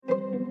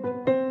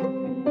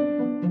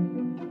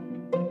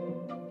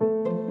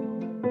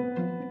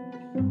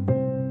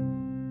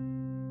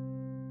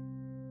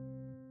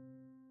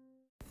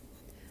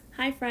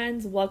Hi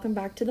friends, welcome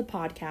back to the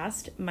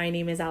podcast. My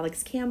name is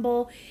Alex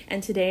Campbell,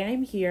 and today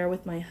I'm here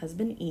with my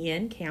husband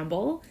Ian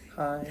Campbell.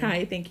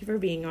 Hi, thank you for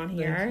being on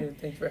here.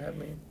 Thank you for having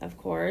me. Of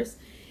course.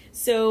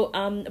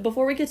 So,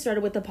 before we get started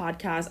with the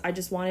podcast, I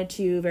just wanted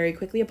to very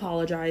quickly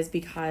apologize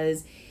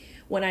because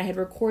when I had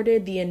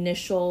recorded the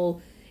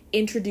initial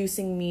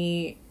introducing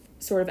me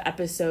sort of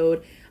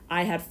episode,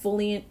 I had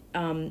fully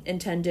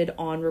intended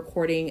on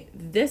recording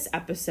this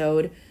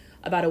episode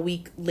about a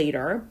week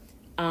later.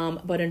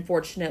 But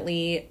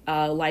unfortunately,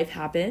 life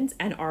happened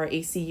and our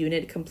AC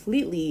unit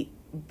completely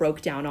broke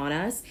down on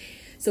us.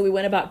 So we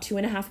went about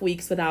 2.5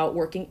 weeks without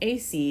working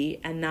AC,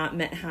 and that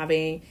meant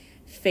having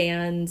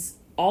fans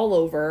all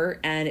over,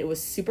 and it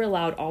was super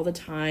loud all the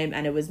time,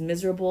 and it was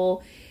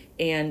miserable.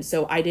 And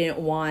so I didn't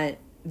want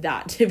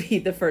that to be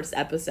the first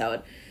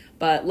episode.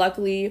 But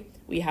luckily,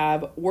 we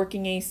have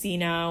working AC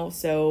now,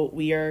 so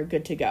we are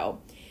good to go.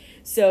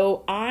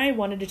 So I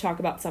wanted to talk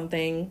about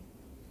something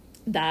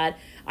that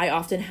I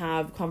often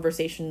have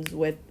conversations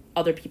with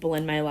other people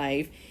in my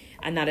life,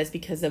 and that is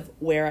because of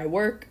where I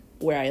work,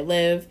 where I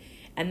live,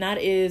 and that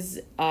is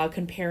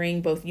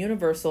comparing both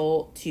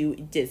Universal to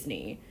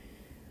Disney.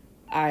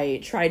 I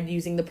tried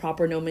using the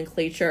proper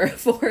nomenclature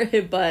for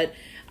it, but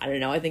I don't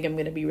know, I think I'm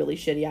going to be really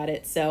shitty at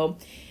it.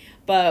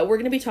 But we're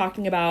going to be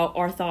talking about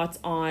our thoughts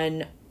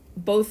on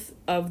both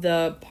of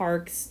the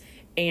parks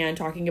and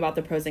talking about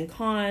the pros and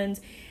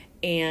cons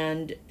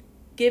and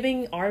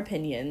giving our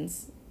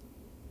opinions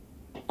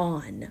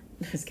on,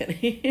 just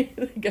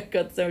kidding,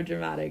 got so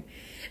dramatic,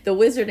 the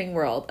Wizarding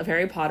World of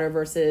Harry Potter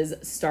versus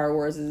Star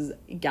Wars'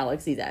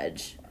 Galaxy's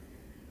Edge.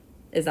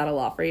 Is that a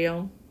lot for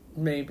you?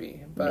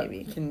 Maybe, but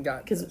maybe.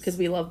 Because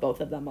we love both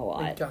of them a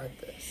lot. We got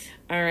this.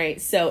 All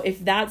right, so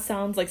if that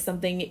sounds like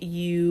something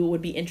you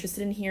would be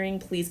interested in hearing,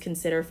 please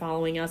consider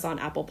following us on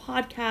Apple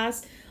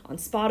Podcasts, on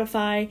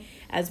Spotify,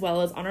 as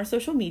well as on our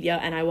social media,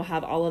 and I will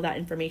have all of that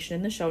information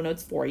in the show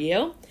notes for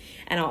you.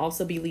 And I'll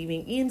also be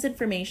leaving Ian's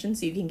information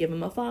so you can give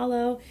him a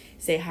follow,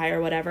 say hi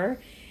or whatever.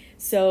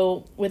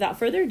 So without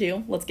further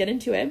ado, let's get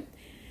into it.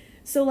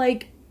 So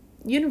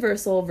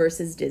Universal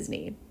versus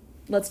Disney.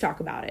 Let's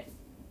talk about it.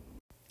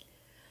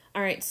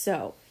 All right,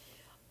 so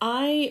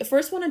I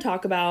first want to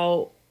talk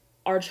about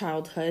our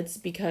childhoods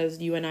because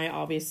you and I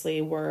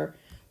obviously were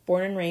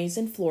born and raised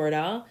in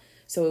Florida.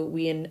 So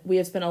we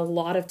have spent a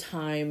lot of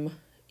time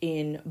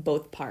in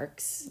both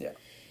parks. Yeah.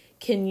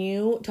 Can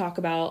you talk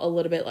about a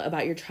little bit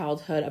about your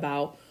childhood,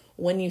 about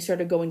when you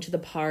started going to the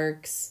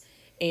parks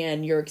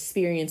and your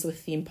experience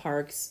with theme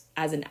parks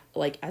as an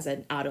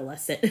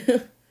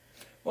adolescent?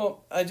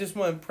 Well, I just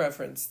want to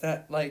preference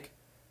that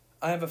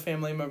I have a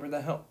family member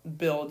that helped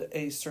build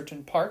a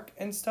certain park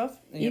and stuff.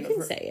 You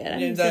can say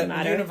it. It doesn't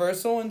matter.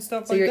 Universal and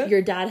stuff so like that.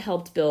 Your dad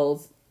helped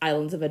build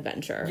Islands of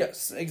Adventure.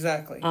 Yes,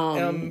 exactly.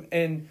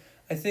 And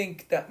I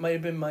think that might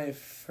have been my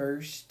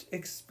first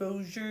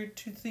exposure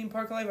to theme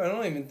park life. I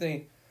don't even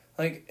think,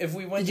 if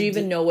we went. Did you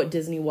even know what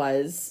Disney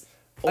was?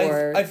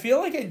 Or I feel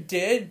like I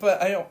did,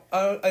 but I don't.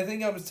 I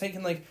think I was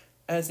taken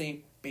as a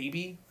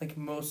baby,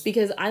 most.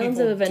 Because Islands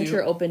of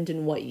Adventure opened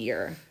in what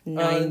year?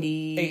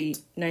 98.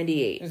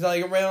 It's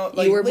around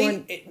you were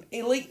late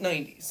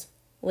 90s.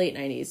 Late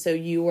 90s. So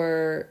you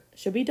were.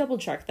 Should we double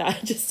check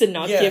that just to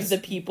not give the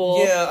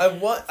people? Yeah, I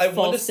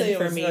want to say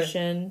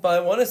information. It was, but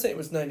I want to say it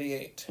was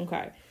 98.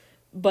 Okay.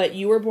 But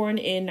you were born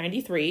in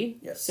 93.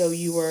 Yes. So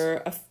you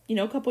were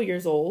a couple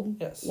years old.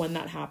 Yes. When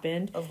that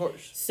happened. Of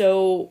course.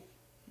 So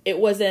it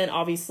wasn't,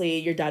 obviously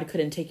your dad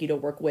couldn't take you to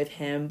work with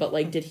him, but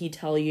did he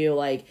tell you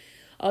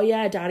oh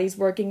yeah, Daddy's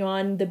working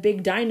on the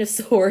big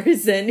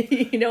dinosaurs and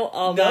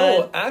all that?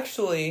 No,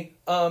 actually,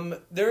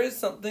 there is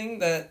something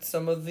that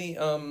some of the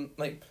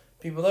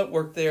people that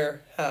work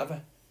there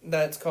have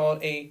that's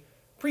called a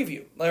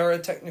preview or a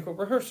technical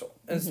rehearsal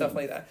and stuff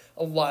like that.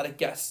 A lot of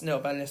guests know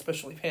about it,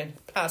 especially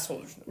pass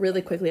holders.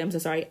 Really quickly, I'm so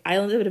sorry.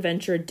 Islands of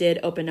Adventure did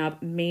open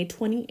up May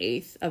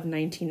 28th of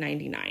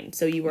 1999.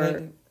 So you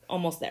were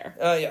almost there.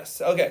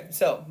 Yes. Okay.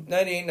 So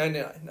 98,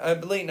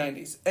 99, late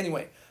 90s.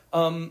 Anyway,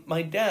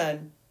 my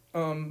dad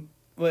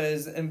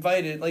was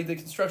invited, the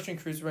construction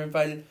crews were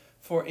invited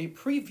for a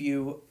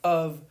preview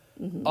of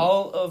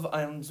all of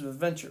Islands of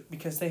Adventure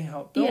because they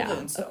helped build it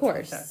and stuff. Of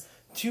course. Like that.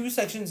 2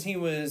 sections he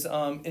was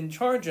in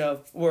charge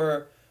of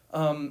was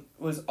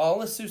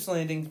all of Seuss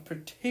Landing,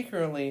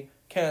 particularly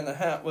Cat in the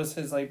Hat was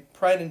his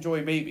pride and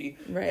joy baby.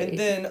 Right. And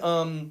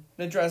then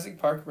the Jurassic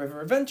Park River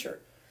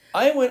Adventure.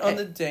 I went on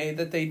the day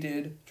that they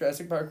did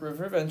Jurassic Park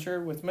River Adventure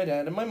with my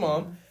dad and my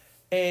mom.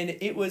 And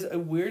it was a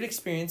weird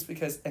experience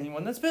because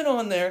anyone that's been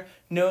on there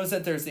knows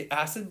that there's the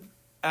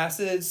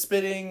acid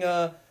spitting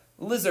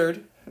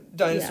lizard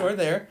dinosaur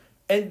there,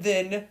 and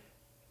then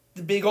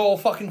the big old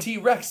fucking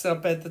T-Rex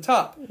up at the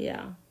top.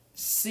 Yeah.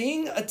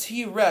 Seeing a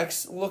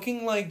T-Rex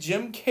looking like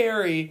Jim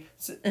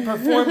Carrey's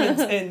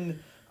performance in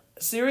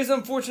Series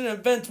Unfortunate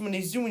Events when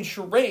he's doing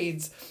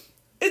charades,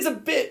 it's a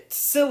bit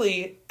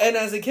silly. And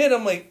as a kid,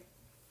 I'm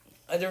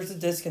there's a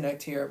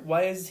disconnect here.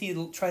 Why is he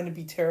trying to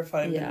be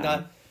terrifying but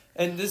not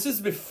And this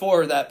is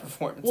before that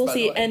performance, We'll by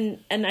see. the way.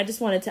 And I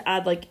just wanted to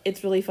add, like,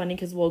 it's really funny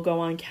because we'll go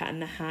on Cat in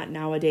the Hat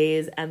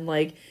nowadays and,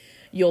 like,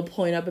 you'll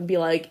point up and be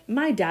like,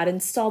 my dad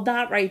installed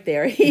that right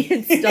there. He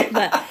installed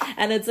that.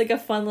 And it's like a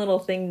fun little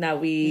thing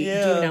that we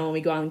do now when we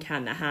go on Cat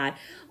in the Hat.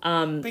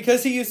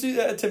 Because he used to do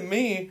that to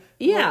me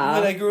when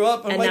I grew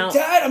up. I'm and like, now,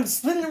 Dad, I'm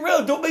spinning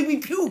around. Don't make me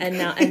puke. And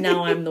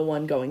now I'm the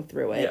one going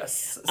through it.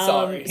 Yes.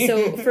 Sorry.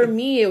 So for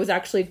me, it was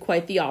actually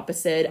quite the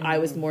opposite. I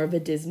was more of a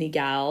Disney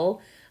gal.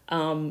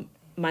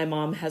 My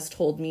mom has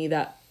told me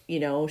that,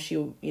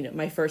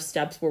 my first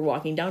steps were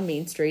walking down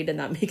Main Street, and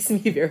that makes me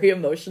very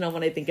emotional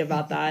when I think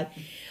about that.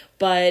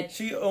 But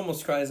she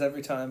almost cries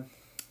every time.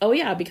 Oh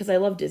yeah, because I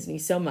love Disney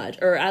so much,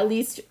 or at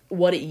least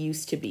what it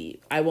used to be.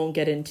 I won't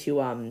get into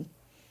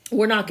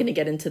we're not going to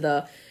get into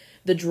the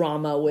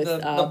drama with the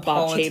Bob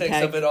politics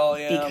Chapek of it all,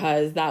 yeah.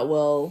 Because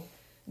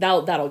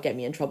that'll get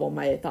me in trouble,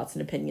 my thoughts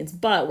and opinions.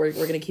 But we're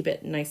going to keep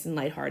it nice and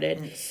lighthearted.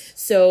 Yes.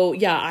 So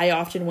yeah, I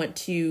often went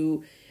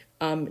to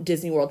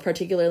Disney World,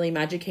 particularly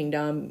Magic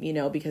Kingdom,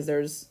 because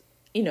there's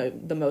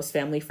the most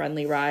family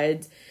friendly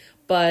rides.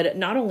 But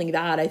not only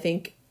that, I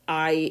think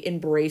I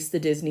embraced the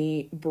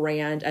Disney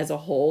brand as a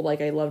whole.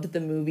 Like, I loved the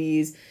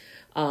movies.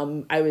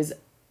 I was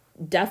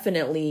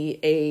definitely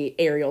a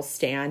Ariel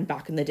stan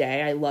back in the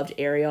day. I loved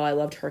Ariel. I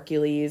loved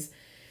Hercules.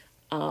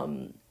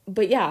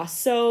 But yeah,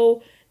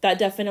 so that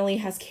definitely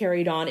has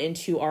carried on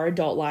into our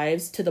adult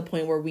lives to the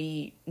point where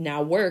we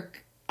now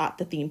work at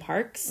the theme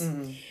parks,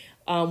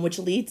 which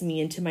leads me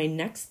into my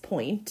next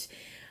point.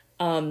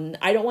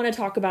 I don't want to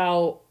talk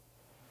about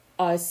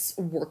us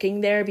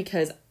working there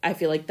because I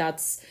feel like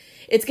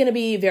it's going to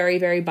be very,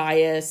 very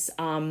biased.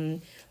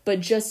 But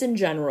just in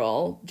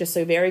general, just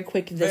a very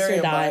quick this very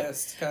or that. Very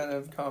unbiased kind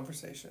of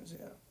conversations,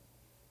 yeah.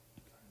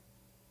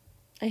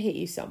 I hate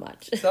you so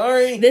much.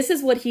 Sorry. This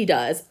is what he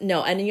does.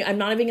 No, and I'm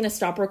not even going to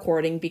stop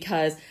recording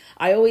because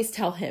I always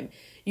tell him,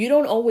 you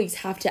don't always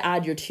have to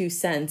add your 2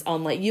 cents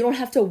on, like, you don't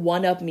have to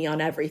one-up me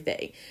on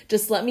everything.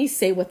 Just let me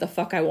say what the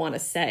fuck I want to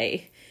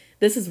say.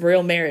 This is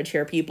real marriage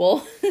here,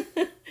 people.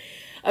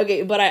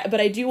 Okay, but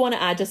I do want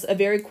to add just a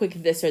very quick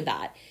this or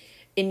that.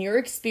 In your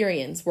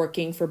experience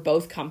working for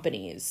both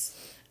companies,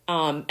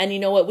 and you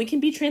know what, we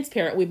can be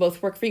transparent. We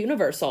both work for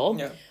Universal.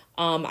 Yeah.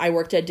 I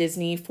worked at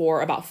Disney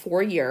for about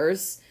 4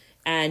 years,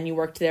 and you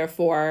worked there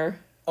for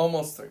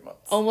almost 3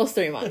 months. Almost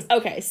 3 months.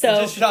 Okay,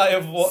 so just shy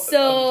of 3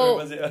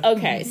 months. Yeah.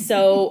 Okay,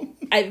 so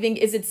I think,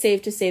 is it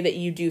safe to say that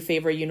you do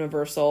favor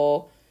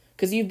Universal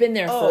because you've been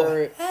there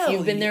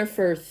there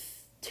for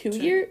 2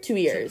 years, 2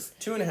 years,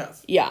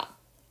 2.5. Yeah,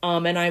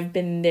 and I've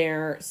been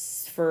there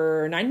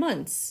for 9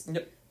 months.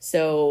 Yep.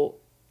 So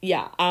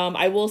yeah,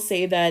 I will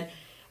say that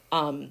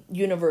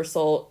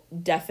Universal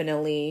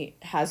definitely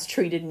has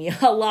treated me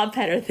a lot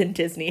better than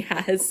Disney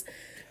has.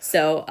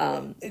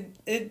 So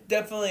it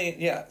definitely,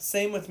 yeah,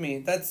 same with me.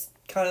 That's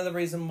kind of the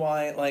reason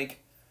why, like,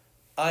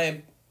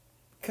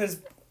 because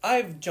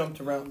I've jumped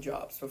around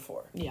jobs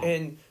before. Yeah.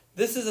 And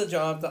this is a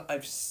job that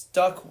I've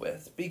stuck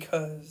with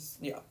because,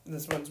 yeah,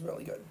 this one's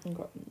really good.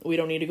 Okay. We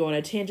don't need to go on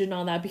a tangent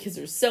on that because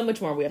there's so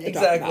much more we have to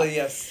talk about. Exactly,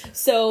 yes.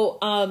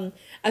 So,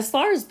 as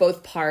far as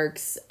both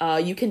parks,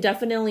 you can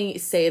definitely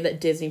say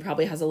that Disney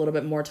probably has a little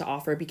bit more to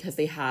offer because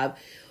they have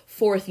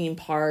 4 theme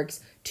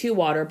parks, 2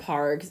 water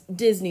parks,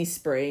 Disney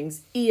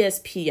Springs,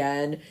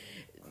 ESPN,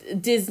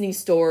 Disney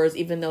stores,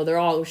 even though they're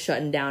all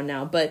shutting down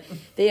now, but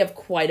they have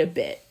quite a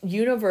bit.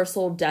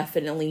 Universal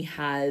definitely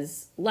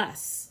has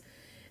less.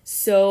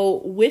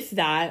 So with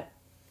that,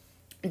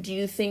 do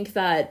you think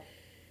that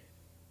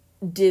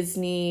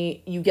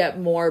Disney, you get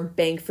more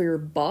bang for your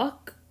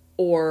buck,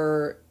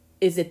 or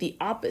is it the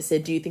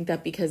opposite? Do you think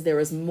that because there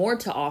is more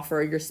to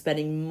offer, you're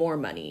spending more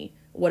money?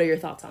 What are your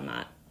thoughts on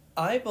that?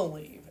 I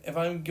believe, if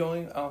I'm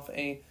going off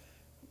a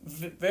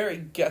very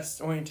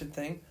guest-oriented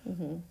thing,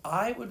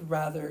 I would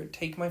rather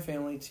take my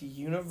family to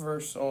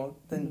Universal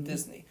than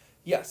Disney.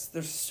 Yes,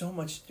 there's so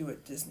much to do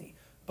at Disney,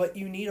 but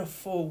you need a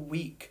full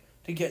week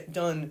to get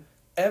done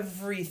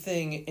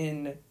everything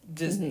in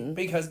Disney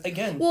because,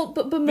 again,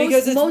 but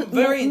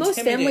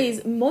most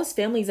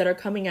families that are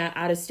coming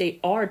out of state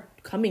are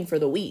coming for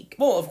the week.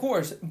 Well, of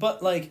course,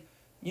 but like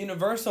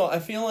Universal, I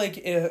feel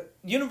like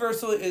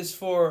Universal is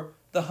for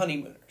the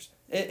honeymooners.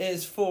 It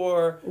is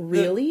for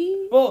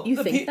really.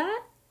 You think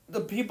that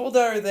the people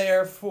that are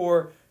there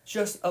for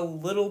just a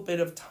little bit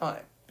of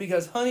time.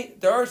 Because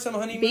there are some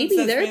honeymoons.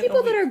 Baby, there are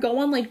people that are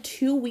going like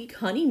 2-week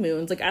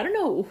honeymoons. Like, I don't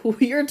know who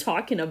you're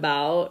talking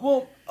about.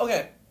 Well,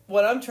 okay.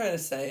 What I'm trying to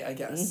say, I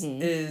guess,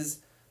 is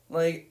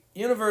like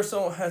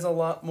Universal has a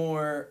lot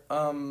more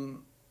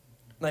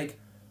like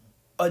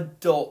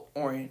adult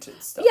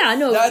oriented stuff. Yeah,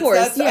 no, of course.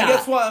 I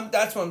guess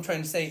that's what I'm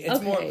trying to say.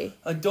 It's more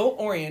adult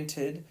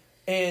oriented,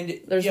 and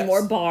there's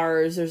more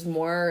bars.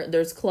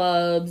 There's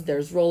clubs.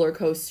 There's roller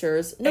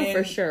coasters. No,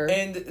 for sure.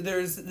 And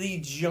there's the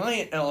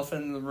giant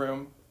elephant in the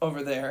room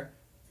over there,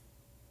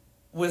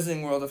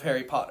 Wizarding World of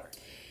Harry Potter.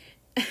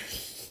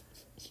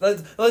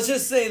 Let's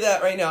just say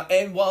that right now.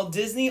 And while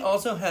Disney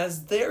also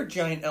has their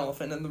giant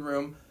elephant in the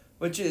room,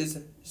 which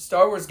is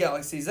Star Wars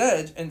Galaxy's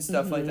Edge and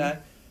stuff like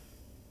that,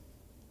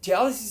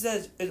 Galaxy's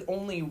Edge is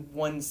only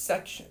one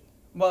section,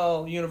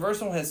 while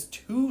Universal has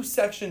 2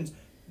 sections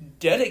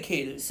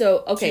dedicated.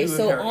 So, okay, to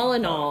so Harry all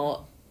in Potter.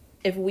 all,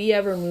 if we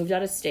ever moved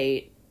out of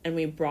state and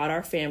we brought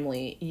our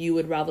family, you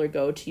would rather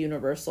go to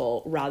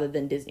Universal rather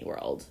than Disney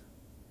World.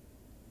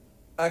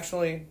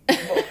 Actually,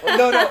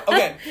 no,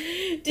 okay.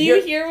 Do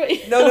you hear what?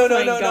 No, Oh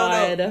my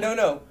God.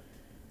 no.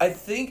 I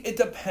think it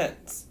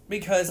depends,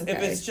 because if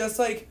Okay. it's just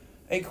like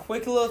a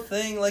quick little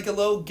thing, like a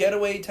little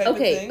getaway type of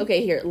thing.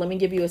 Okay, here, let me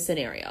give you a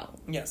scenario.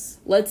 Yes.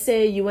 Let's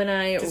say you and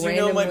I Because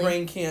randomly... you know my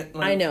brain can't.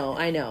 Like, I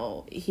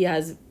know. He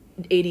has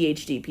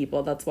ADHD,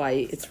 people. That's why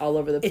it's all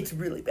over the... It's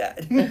really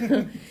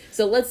bad.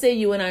 So let's say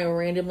you and I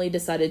randomly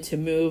decided to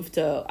move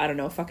to, I don't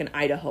know, fucking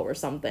Idaho or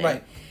something.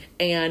 Right.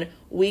 And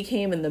we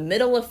came in the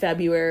middle of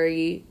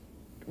February.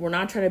 We're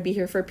not trying to be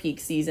here for peak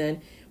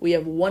season. We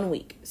have 1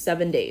 week,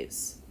 7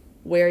 days.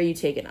 Where are you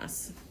taking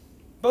us?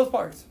 Both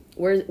parks.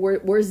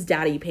 Where's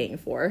Daddy paying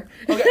for?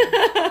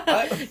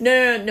 Okay.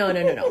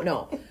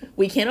 No.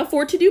 We can't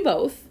afford to do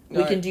both. We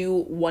All can right. do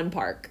one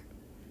park.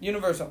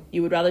 Universal.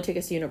 You would rather take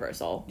us to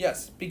Universal.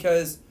 Yes,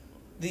 because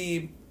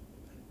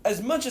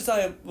as much as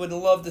I would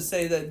love to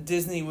say that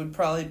Disney would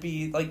probably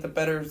be like the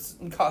better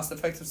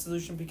cost-effective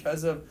solution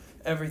because of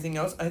everything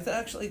else, I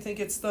actually think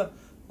it's the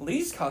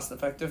least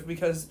cost-effective,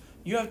 because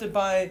you have to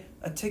buy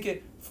a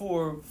ticket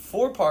for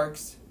 4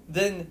 parks,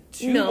 then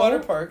 2 No. water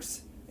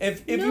parks.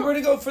 If you No. were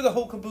to go for the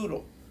whole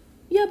caboodle.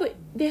 Yeah, but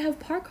they have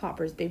park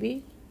hoppers,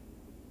 baby.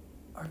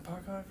 Are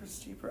park hoppers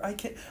cheaper? I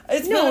can't.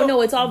 It's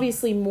No, it's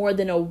obviously more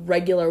than a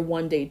regular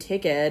 1-day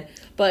ticket,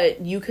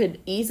 but you could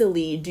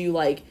easily do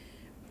like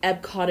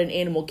Epcot and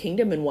Animal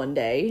Kingdom in 1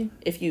 day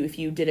if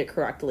you did it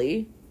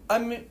correctly. I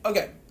mean,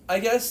 okay. I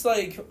guess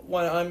like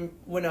when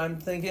I'm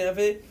thinking of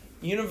it,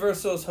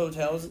 Universal's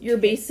hotels. You're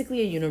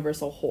basically a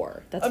Universal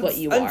whore. That's what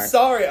you are. I'm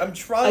sorry. I'm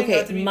trying not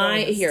to Okay, be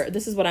honest.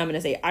 this is what I'm going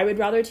to say. I would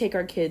rather take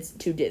our kids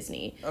to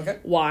Disney. Okay.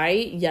 Why?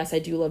 Yes, I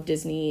do love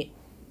Disney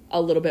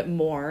a little bit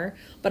more,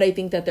 but I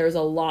think that there's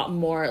a lot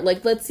more.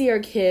 Like, let's say our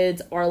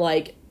kids are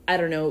like, I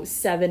don't know,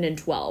 7 and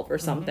 12 or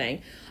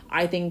something.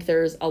 I think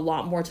there's a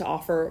lot more to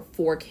offer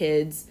for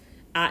kids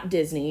at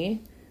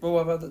Disney. Well,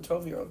 what about the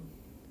 12-year-old?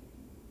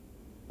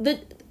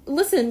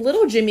 Listen,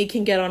 little Jimmy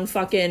can get on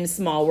fucking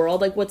Small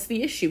World. Like, what's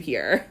the issue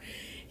here?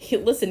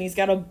 He's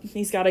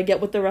gotta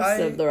get with the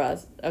rest of the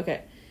rest.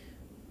 Okay.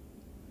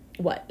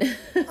 What?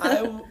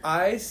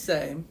 I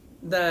say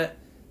that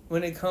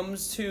when it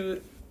comes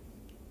to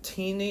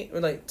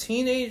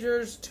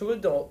teenagers to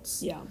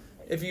adults, Yeah.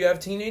 if you have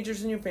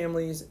teenagers in your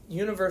families,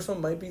 Universal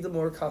might be the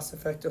more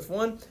cost-effective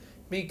one,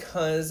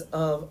 because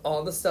of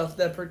all the stuff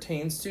that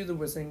pertains to the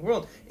Wizarding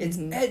World. It's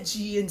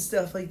edgy and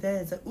stuff like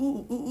that. It's like,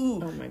 ooh.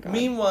 Oh my God.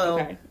 Meanwhile,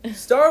 Okay.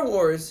 Star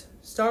Wars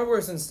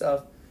and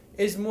stuff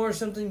is more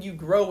something you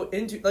grow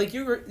into. Like,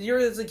 you're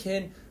as a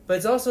kid, but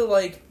it's also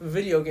like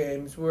video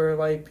games, where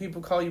like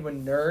people call you a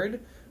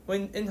nerd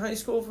when in high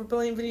school for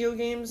playing video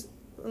games,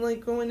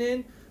 like going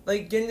in,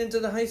 like getting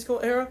into the high school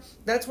era.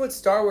 That's what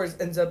Star Wars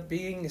ends up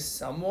being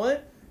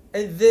somewhat.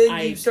 And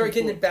then you start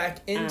getting it back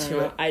into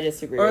it. I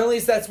disagree. Or at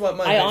least that's what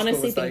my I high school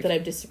honestly was think like. that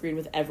I've disagreed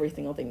with every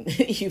single thing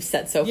that you've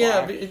said so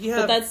Yeah,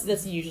 far. but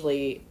that's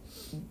usually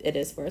it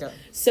is for us.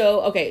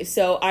 Yeah.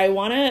 So I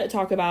want to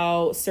talk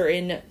about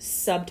certain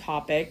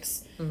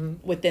subtopics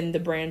within the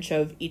branch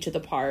of each of the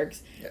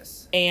parks.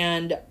 Yes.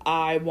 And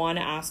I want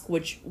to ask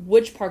which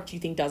park do you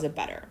think does it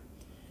better?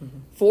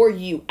 For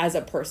you as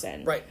a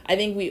person. Right. I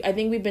think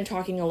we've been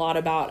talking a lot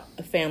about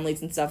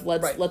families and stuff.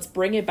 Let's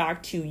bring it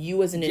back to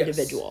you as an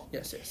individual.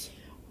 Yes.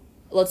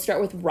 Let's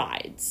start with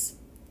rides.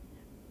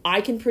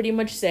 I can pretty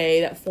much say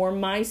that for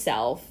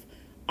myself,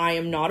 I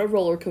am not a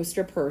roller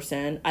coaster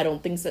person. I don't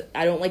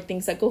like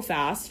things that go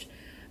fast.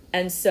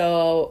 And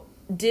so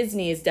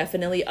Disney is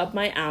definitely up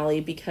my alley,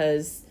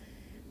 because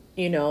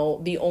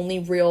the only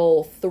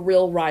real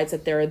thrill rides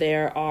that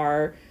there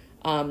are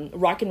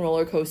Rock and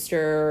Roller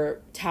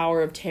Coaster,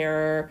 Tower of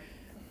Terror,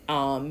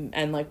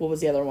 and like, what was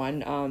the other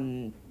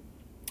one?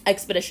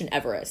 Expedition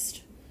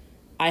Everest.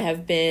 I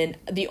have been,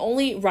 the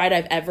only ride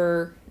I've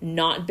ever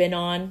not been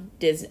on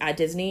at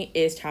Disney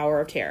is Tower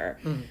of Terror.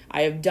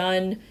 I have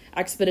done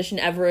Expedition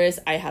Everest.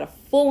 I had a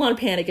full-on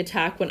panic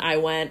attack when I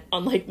went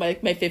on like my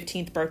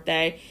 15th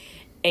birthday,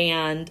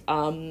 and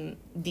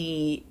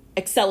the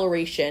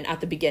acceleration at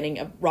the beginning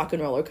of Rock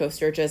and Roller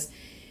Coaster just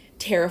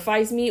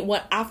terrifies me.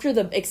 After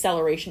the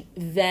acceleration,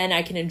 then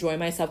I can enjoy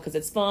myself because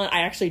it's fun. I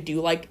actually do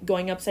like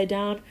going upside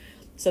down,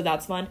 so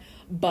that's fun.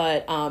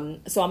 But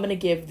so I'm gonna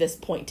give this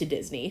point to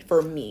Disney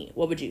for me.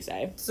 What would you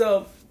say?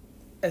 So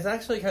it's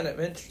actually kind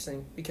of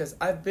interesting, because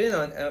I've been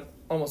on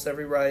almost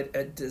every ride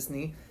at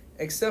Disney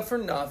except for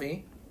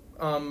Navi.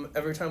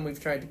 Every time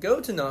we've tried to go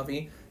to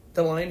Navi,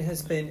 the line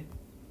has been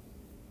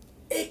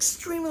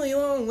extremely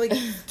long, like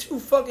too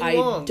fucking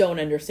long. I don't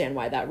understand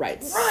why that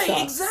ride Right,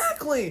 sucks.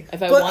 exactly.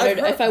 If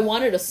I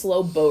wanted a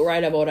slow boat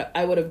ride, I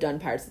would have done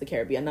Pirates of the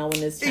Caribbean. That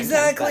one is 10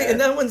 exactly, times better.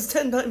 and that one's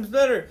 10 times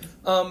better.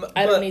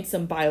 I don't need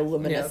some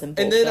bioluminescent bullshit.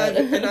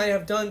 And then I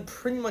have done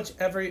pretty much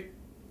every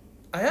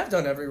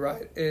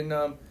ride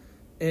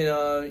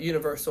in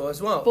Universal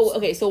as well. But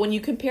okay, so when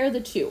you compare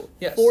the two,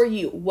 Yes. for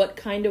you, what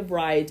kind of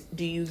rides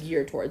do you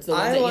gear towards? The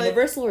ones at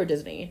Universal or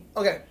Disney?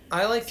 Okay,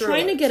 I like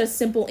Trying to get a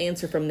simple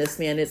answer from this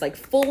man is like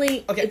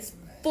fully. Okay. It's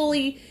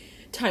fully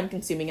time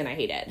consuming, and I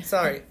hate it.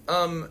 Sorry,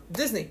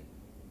 Disney.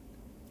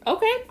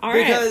 Okay, all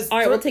right, Because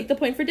we'll take the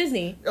point for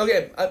Disney.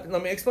 Okay,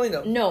 let me explain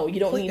though. No, you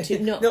don't need to.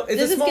 No, No, it's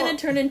this a is small- going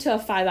to turn into a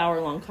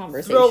 5-hour long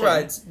conversation. Thrill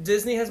rides.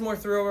 Disney has more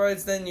thrill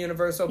rides than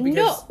Universal because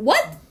No,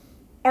 what?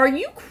 Are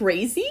you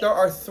crazy? there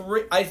are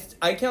 3.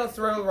 I count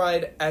thrill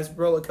ride as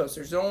roller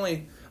coasters. There are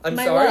only. I'm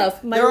My sorry.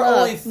 love, my there are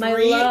love, only my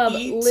 3 love,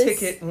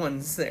 e-ticket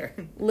ones there.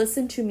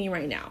 Listen to me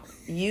right now.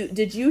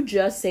 Did you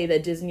just say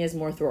that Disney has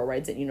more thrill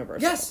rides at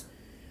Universal? Yes.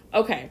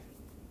 Okay.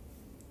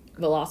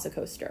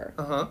 Velocicoaster.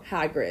 Uh-huh.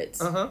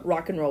 Hagrid's. Uh-huh.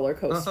 Rock and Roller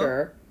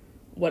Coaster.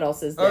 What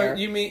else is there? Or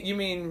you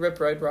mean Rip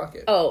Ride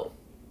Rocket? Oh.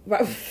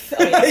 Okay,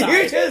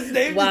 sorry. You just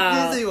named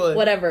the Disney one.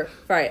 Whatever.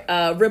 Right.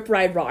 Rip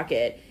Ride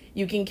Rocket.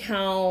 You can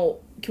count.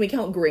 Can we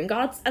count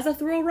Gringotts as a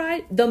thrill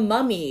ride? The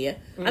Mummy.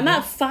 Mm-hmm. I'm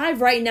at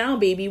 5 right now,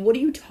 baby. What are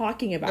you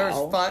talking about?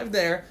 There's 5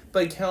 there,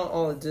 but count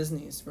all the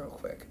Disney's real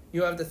quick.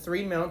 You have the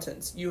 3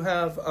 mountains. You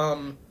have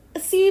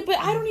See, but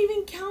I don't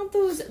even count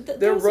those.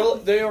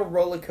 they are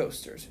roller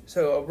coasters.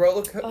 So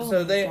a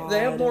so they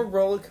have more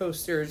roller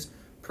coasters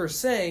per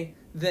se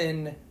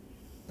than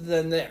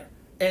there.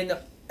 And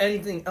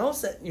anything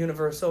else at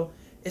Universal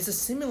is a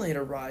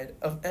simulator ride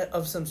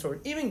of some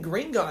sort. Even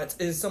Gringotts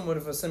is somewhat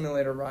of a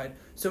simulator ride.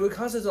 So it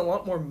causes a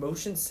lot more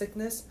motion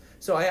sickness.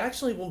 So I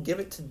actually will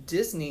give it to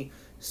Disney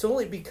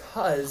solely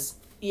because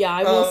Yeah,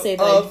 I will say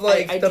that of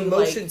I the do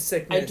motion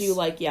sickness. I do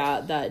like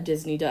that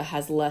Disney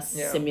has less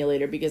Yeah.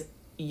 simulator because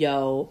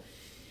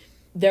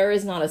there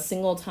is not a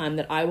single time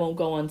that I won't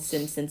go on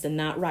Simpsons and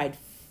that ride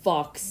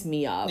fucks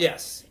me up.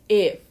 Yes.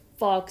 It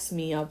fucks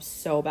me up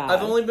so bad.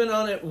 I've only been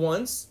on it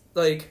once,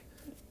 and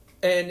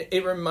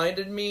it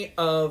reminded me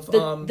of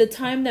the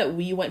time that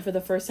we went for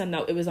the first time.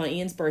 That it was on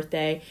Ian's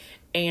birthday,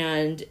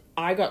 and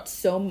I got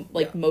so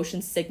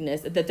motion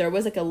sickness that there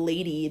was a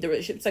lady.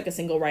 She was a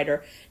single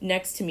rider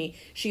next to me.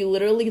 She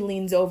literally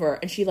leans over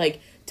and she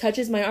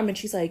touches my arm and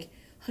she's like,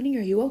 "Honey,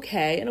 are you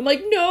okay?" And I'm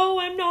like, "No,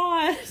 I'm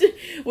not."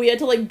 We had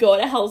to go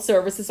to health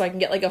services so I can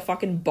get a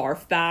fucking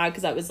barf bag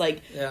because I was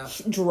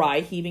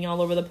dry heaving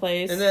all over the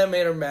place. And then I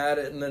made her mad,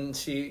 and then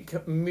she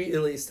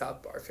immediately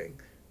stopped barfing.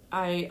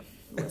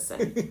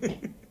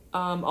 Listen.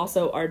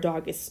 Also, our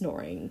dog is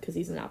snoring because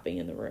he's napping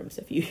in the room.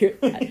 So if you hear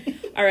that,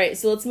 all right.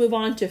 So let's move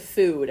on to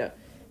food.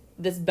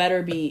 This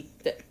better be.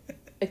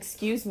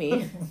 Excuse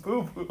me.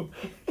 Boo boo.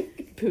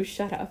 Pooh,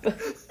 shut up.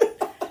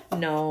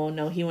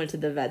 No, he went to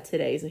the vet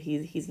today, so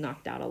he's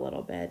knocked out a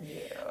little bit.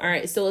 Yeah. All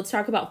right, so let's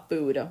talk about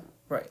food.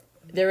 Right.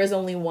 There is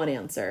only one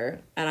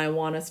answer, and I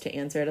want us to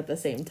answer it at the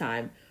same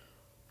time.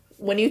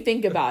 When you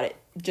think about it,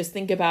 just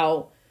think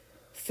about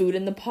food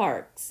in the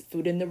parks,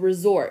 food in the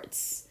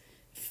resorts,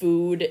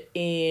 food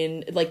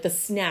in the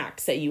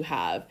snacks that you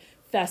have,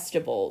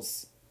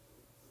 festivals.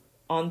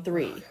 On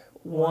 3.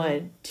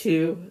 1,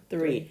 2,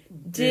 3.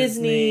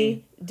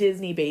 Disney,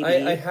 baby.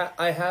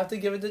 I have to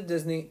give it to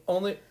Disney.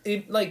 Only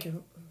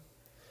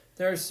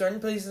there are certain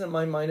places in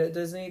my mind at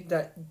Disney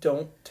that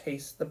don't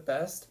taste the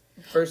best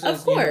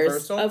versus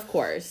Universal. Of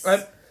course.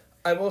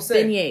 I will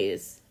say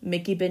beignets,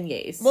 Mickey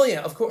beignets. Well,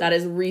 yeah, of course. That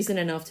is reason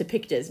enough to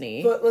pick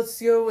Disney. But let's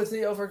go with the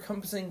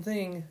overencompassing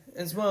thing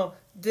as well.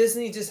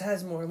 Disney just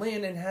has more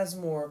land and has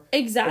more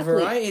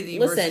variety.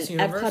 Listen, versus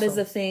Universal. Epcot is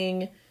a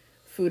thing.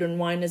 Food and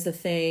Wine is a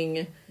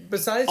thing.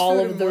 Besides all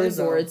food of and the wine,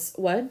 resorts.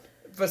 Though, what?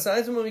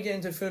 Besides when we get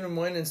into food and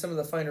wine and some of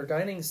the finer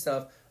dining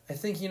stuff, I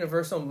think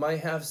Universal might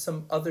have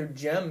some other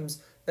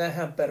gems that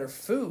have better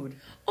food.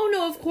 Oh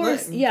no, of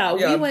course. We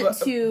went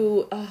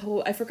to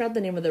I forgot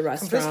the name of the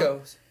restaurant.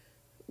 Confisco's.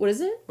 What is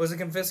it? Was it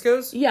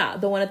Confisco's? Yeah,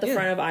 the one at the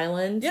front of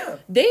Island. Yeah.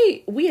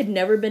 We had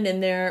never been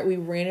in there. We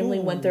randomly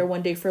went there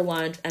one day for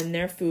lunch and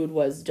their food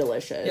was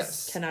delicious.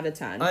 Yes. 10 out of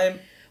 10.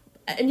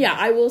 And yeah,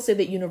 I will say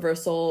that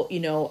Universal,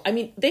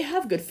 they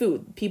have good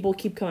food. People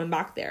keep coming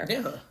back there.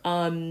 Yeah.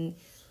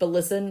 But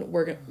listen,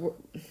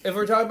 if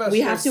we're talking about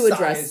we have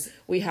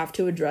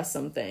to address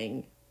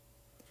something.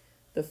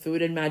 The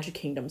food in Magic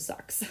Kingdom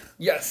sucks.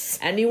 Yes.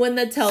 Anyone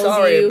that tells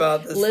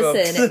about this,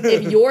 listen,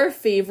 if your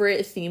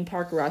favorite theme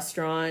park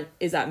restaurant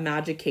is at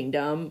Magic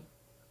Kingdom,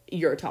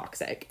 you're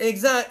toxic.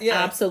 Exactly.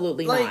 Yeah.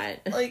 Absolutely not.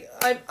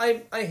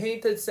 I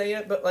hate to say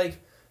it, but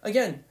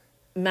again,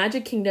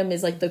 Magic Kingdom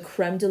is the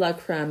creme de la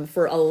creme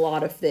for a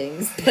lot of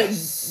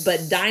things,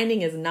 but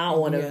dining is not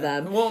one of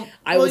them. Well,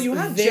 you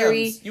have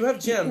gems. You have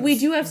gems. We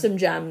do have some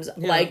gems.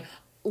 Yeah.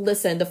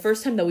 Listen, the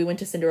first time that we went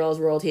to Cinderella's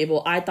Royal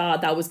Table, I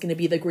thought that was going to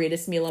be the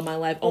greatest meal of my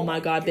life. Oh my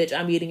god, bitch,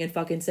 I'm eating in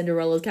fucking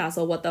Cinderella's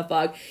castle. What the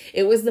fuck?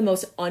 It was the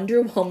most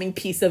underwhelming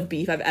piece of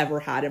beef I've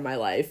ever had in my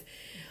life.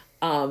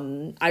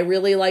 I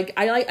really like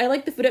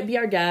the food at Be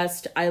Our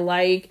Guest. I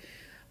like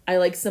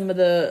some of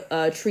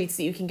the treats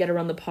that you can get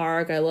around the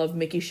park. I love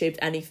Mickey shaped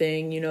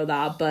anything, you know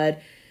that,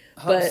 but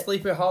But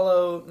Sleepy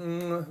Hollow,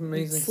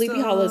 amazing. Sleepy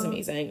stuff. Hollow is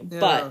amazing. Yeah.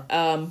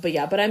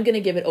 But I'm gonna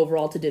give it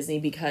overall to Disney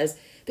because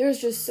there's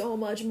just so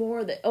much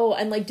more that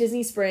and like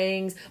Disney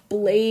Springs,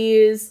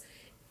 Blaze.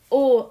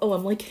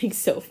 I'm like getting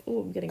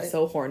I'm getting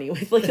so horny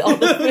with like all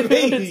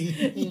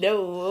the food.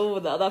 No,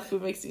 that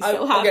food makes me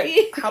so happy.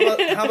 Okay.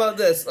 How about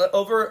this?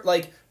 Over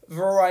like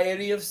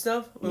variety of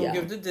stuff, we'll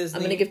give to Disney.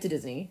 I'm gonna give to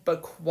Disney.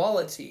 But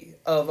quality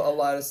of a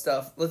lot of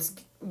stuff,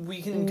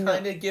 we can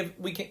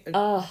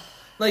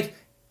like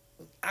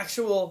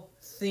actual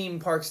theme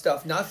park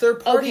stuff, not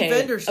third party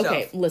vendor stuff.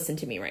 Okay, listen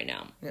to me right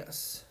now.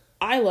 Yes.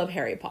 I love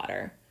Harry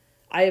Potter.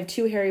 I have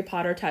 2 Harry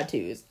Potter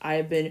tattoos. I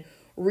have been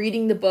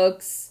reading the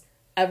books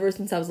ever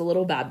since I was a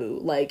little babu.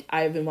 Like,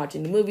 I've been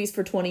watching the movies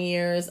for 20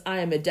 years. I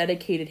am a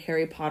dedicated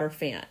Harry Potter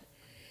fan.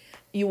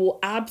 You will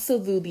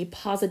absolutely,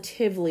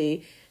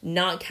 positively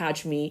not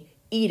catch me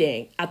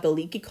eating at the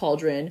Leaky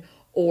Cauldron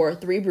or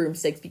 3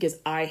 Broomsticks because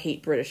I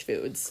hate British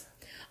foods.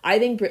 I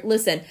think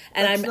listen,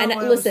 and That's I'm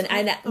and listen,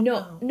 and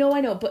no,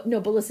 I know, but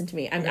listen to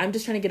me. I'm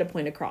just trying to get a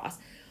point across.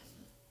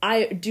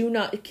 I do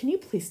not. Can you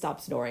please stop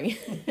snoring?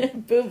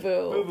 Boo boo.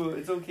 Boo boo.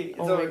 It's okay. It's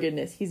my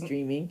goodness, he's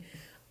dreaming.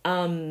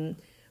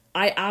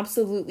 I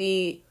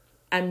absolutely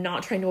am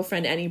not trying to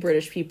offend any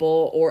British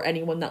people or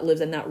anyone that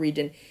lives in that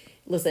region.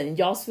 Listen,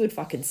 y'all's food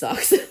fucking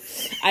sucks.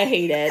 I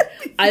hate it.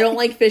 I don't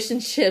like fish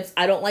and chips.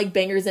 I don't like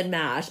bangers and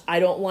mash. I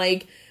don't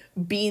like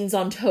beans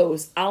on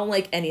toast. I don't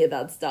like any of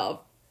that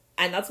stuff.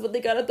 And that's what they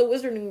got at the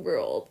Wizarding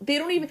World. They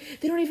don't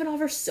even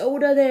offer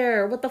soda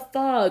there. What the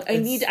fuck? I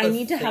need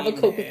to have a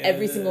Coke with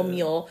every single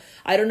meal.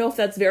 I don't know if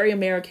that's very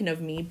American of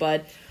me,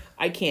 but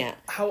I can't.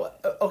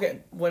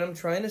 What I'm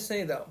trying to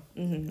say though,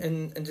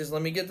 and just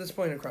let me get this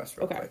point across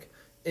real quick,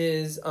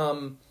 is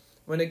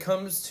when it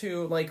comes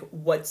to like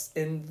what's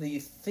in the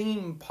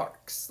theme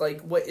parks,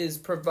 like what is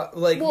I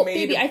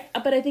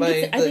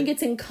think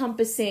it's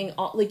encompassing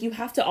all, like you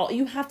have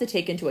to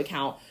take into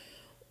account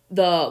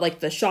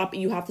the shop.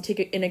 You have to take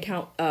in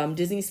account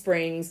Disney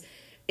Springs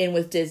in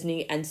with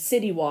Disney and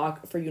City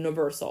Walk for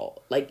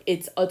Universal. Like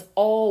it's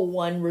all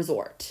one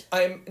resort.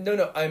 I'm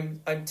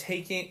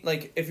taking,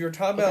 like, if you're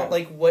talking about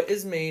like what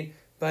is made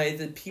by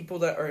the people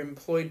that are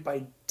employed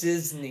by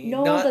Disney.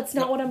 No, that's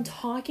not what I'm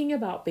talking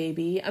about,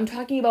 baby. I'm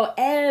talking about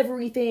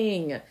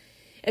everything.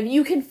 If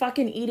you can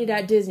fucking eat it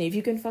at Disney, if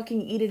you can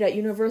fucking eat it at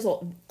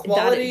Universal.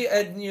 Quality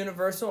at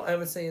Universal, I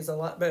would say, is a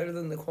lot better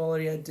than the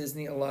quality at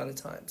Disney a lot of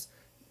times.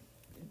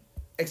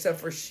 Except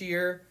for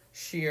sheer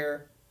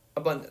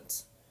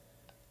abundance.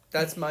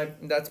 That's my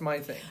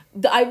thing.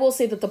 I will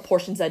say that the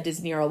portions at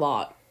Disney are a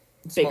lot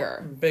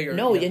bigger. Bigger.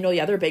 No,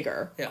 they're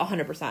bigger. Yeah.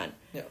 100%.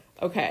 Yeah.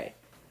 Okay.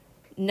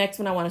 Next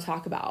one I want to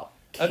talk about.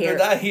 After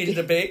that heated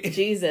debate.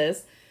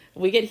 Jesus.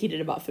 We get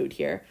heated about food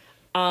here.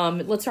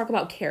 Let's talk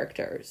about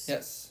characters.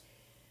 Yes.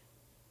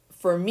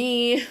 For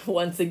me,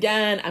 once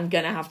again, I'm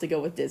going to have to go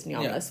with Disney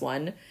on this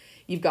one.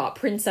 You've got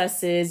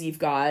princesses, you've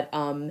got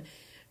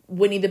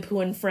Winnie the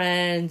Pooh and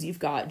Friends, you've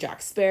got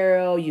Jack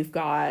Sparrow, you've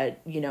got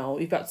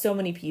so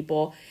many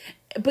people.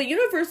 But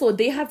Universal,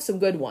 they have some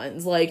good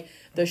ones, like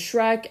the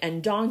Shrek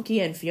and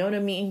Donkey and Fiona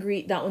meet and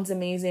greet. That one's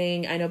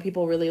amazing. I know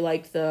people really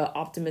liked the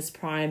Optimus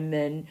Prime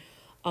and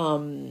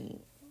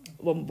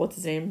what's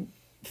his name?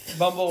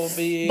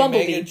 Bumblebee.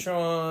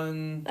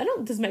 Megatron.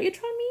 Does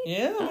Megatron meet?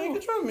 Yeah,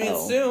 Megatron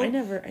meets too. I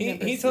never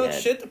He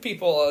talks shit to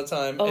people all the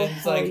time. Oh, and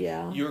it's like,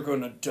 yeah. You're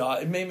gonna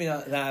die. Maybe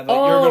not that, but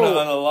you're gonna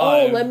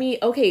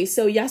unalive.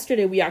 So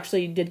yesterday we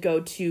actually did go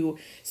to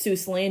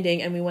Seuss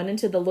Landing and we went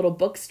into the little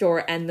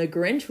bookstore and the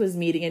Grinch was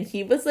meeting and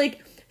he was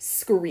like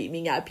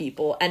screaming at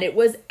people and it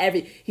was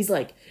he's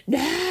like,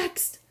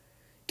 next!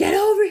 Get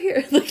over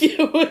here. Like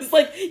it was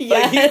like,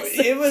 yes.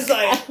 Like it was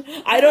like,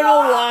 I don't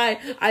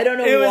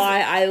know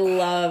why.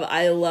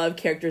 I love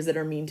characters that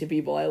are mean to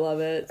people. I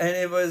love it. And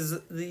it was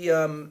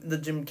the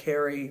Jim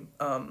Carrey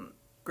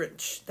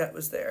Grinch that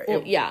was there.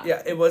 Well, yeah.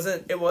 Yeah, it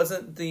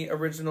wasn't the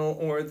original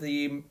or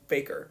the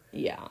Faker.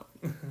 Yeah.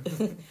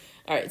 All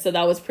right, so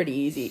that was pretty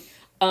easy.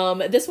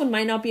 This one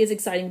might not be as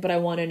exciting, but I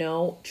want to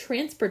know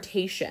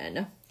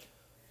transportation.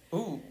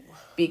 Ooh.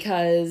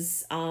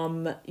 Because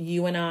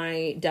you and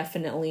I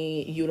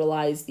definitely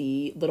utilize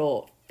the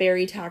little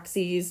ferry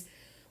taxis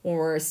when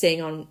we're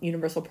staying on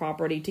Universal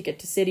property to get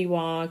to City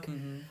Walk.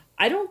 Mm-hmm.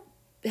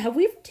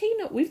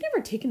 We've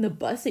never taken the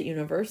bus at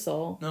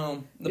Universal.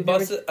 No, the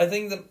bus. I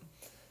think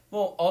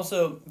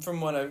also from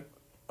what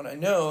I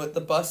know,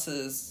 the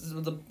buses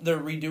they're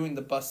redoing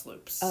the bus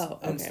loops. Oh,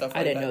 okay. And stuff like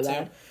I didn't know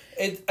that.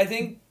 Too. I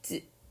think.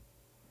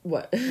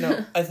 What?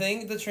 No, I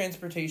think the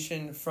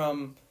transportation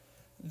from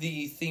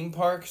the theme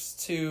parks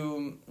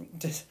to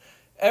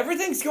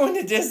everything's going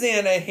to Disney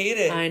and I hate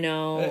it. I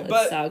know.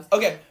 But it sucks.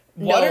 Okay,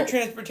 water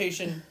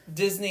transportation,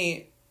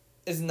 Disney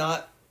is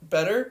not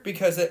better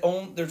because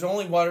there's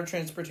only water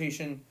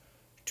transportation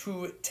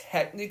to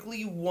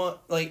technically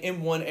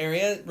in one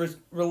area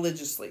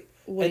religiously.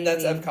 And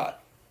that's Epcot.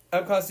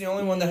 Epcot's the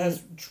only one that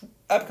has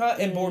Epcot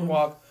and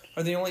Boardwalk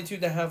are the only two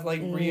that have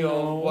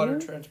real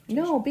water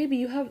transportation. No, baby,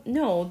 you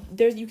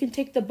can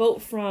take the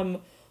boat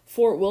from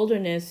Fort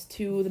Wilderness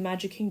to the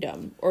Magic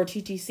Kingdom or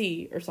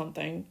TTC or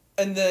something.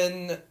 And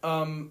then,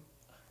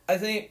 I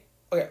think,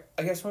 okay,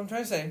 I guess what I'm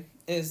trying to say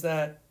is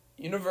that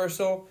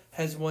Universal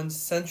has one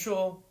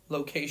central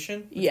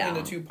location between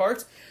the two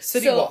parks,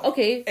 City Walk.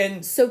 Okay,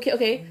 and so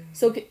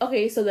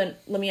then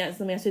let me ask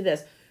you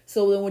this.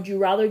 So then would you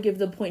rather give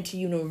the point to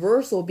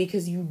Universal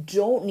because you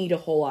don't need a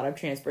whole lot of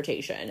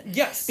transportation?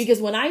 Yes.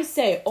 Because when I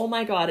say, oh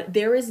my god,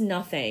 there is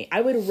nothing,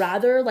 I would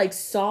rather like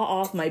saw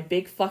off my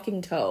big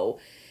fucking toe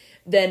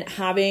than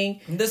having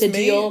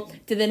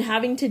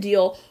to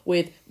deal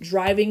with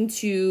driving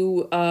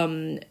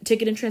to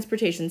Ticket and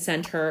Transportation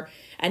Center,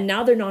 and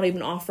now they're not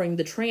even offering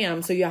the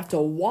tram, so you have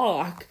to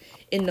walk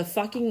in the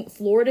fucking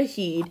Florida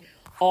heat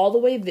all the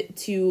way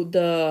to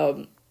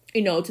the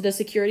to the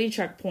security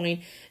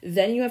checkpoint.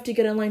 Then you have to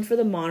get in line for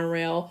the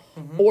monorail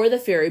or the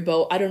ferry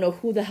boat. I don't know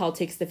who the hell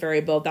takes the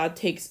ferry boat. That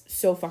takes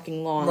so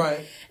fucking long.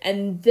 Right.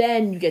 And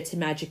then you get to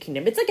Magic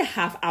Kingdom. It's like a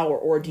half-hour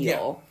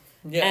ordeal. Yeah.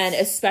 Yes. And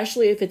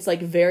especially if it's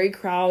like very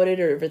crowded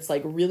or if it's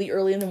like really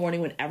early in the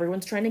morning when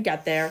everyone's trying to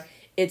get there,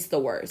 it's the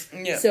worst.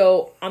 Yeah.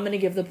 So I'm going to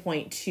give the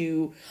point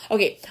to...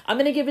 Okay, I'm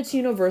going to give it to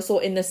Universal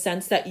in the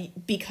sense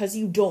that because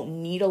you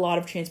don't need a lot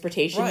of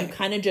transportation, you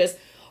kind of just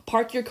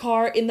park your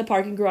car in the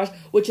parking garage,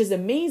 which is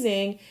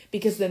amazing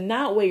because then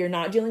that way you're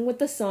not dealing with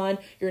the sun,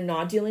 you're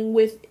not dealing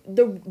with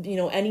the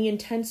any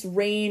intense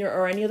rain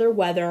or any other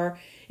weather.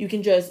 You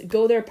can just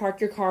go there,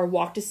 park your car,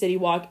 walk to City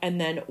Walk,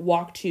 and then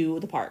walk to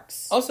the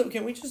parks. Also,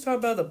 can we just talk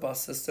about the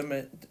bus system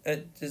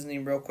at Disney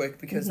real quick?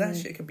 Because that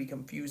shit can be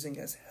confusing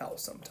as hell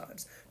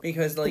sometimes.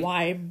 Because, like...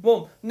 Why?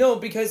 Well, no,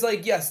 because,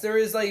 like, yes, there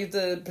is, like,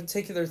 the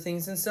particular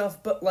things and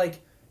stuff, but, like,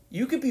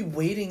 you could be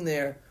waiting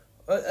there.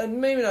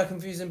 Maybe not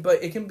confusing,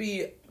 but it can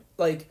be,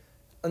 like,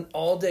 an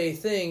all-day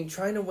thing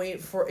trying to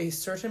wait for a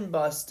certain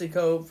bus to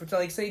go for,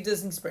 like, say,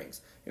 Disney Springs.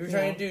 If you're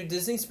trying to do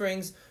Disney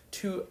Springs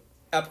to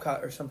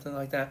Epcot or something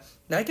like that.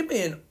 That can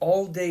be an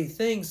all-day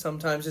thing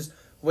sometimes, just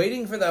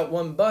waiting for that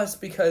one bus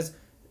because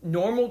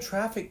normal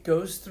traffic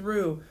goes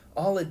through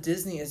all of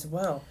Disney as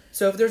well.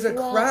 So if there's a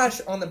crash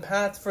on the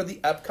path for the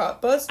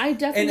Epcot bus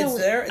and it's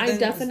there... I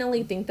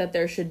definitely think that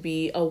there should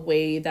be a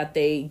way that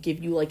they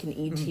give you like an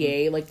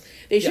ETA. Like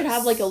they should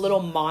have like a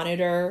little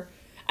monitor.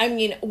 I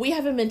mean, we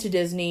haven't been to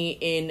Disney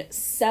in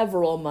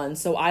several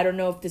months, so I don't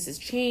know if this has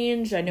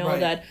changed. I know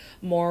that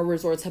more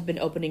resorts have been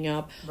opening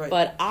up,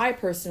 but I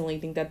personally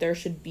think that there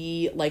should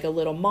be like a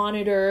little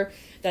monitor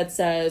that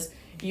says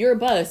your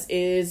bus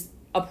is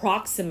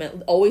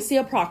always say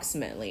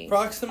approximately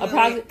X amount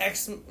of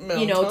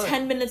time.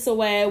 10 minutes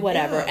away,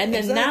 whatever. Yeah, and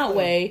then that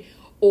way,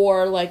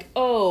 or like,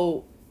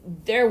 oh,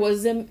 there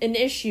was an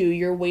issue,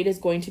 your wait is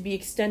going to be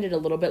extended a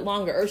little bit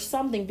longer or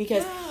something,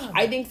 because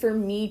I think for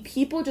me,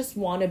 people just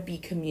want to be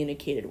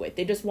communicated with.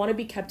 They just want to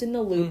be kept in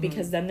the loop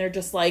because then they're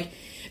just like,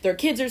 their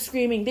kids are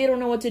screaming, they don't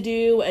know what to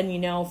do, and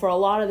for a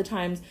lot of the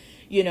times,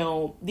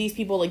 these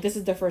people, like, this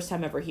is their first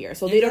time ever here,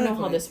 so they don't know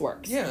how this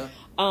works. Yeah.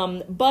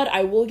 But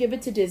I will give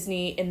it to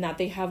Disney in that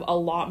they have a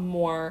lot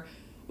more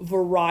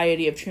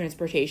variety of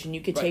transportation.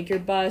 You could take your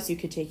bus, you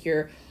could take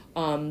your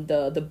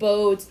the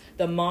boats,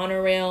 the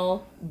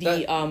monorail,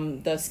 the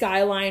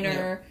Skyliner.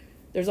 Yeah.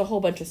 There's a whole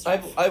bunch of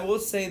stuff. I will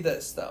say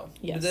this though.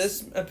 Yes.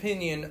 These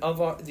opinions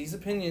of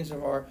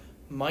ours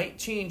might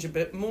change a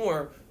bit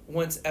more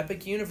once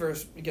Epic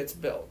Universe gets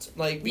built.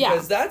 Like,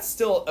 because that's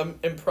still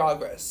in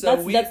progress. So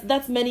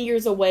that's many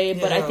years away,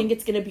 but I think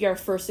it's going to be our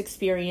first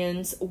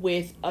experience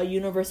with a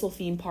Universal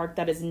theme park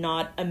that is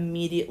not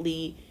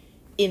immediately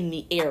in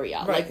the area.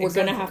 Right, like, we're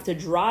gonna have to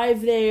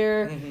drive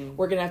there.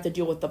 We're gonna have to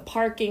deal with the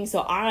parking.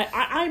 So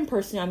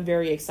I'm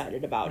very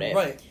excited about it.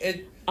 Right.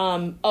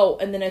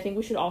 And then I think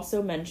we should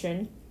also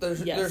mention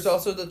there's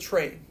also the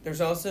train.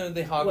 There's also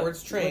the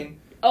Hogwarts train.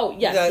 Oh,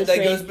 yes, that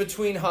goes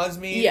between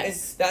Hogsmeade.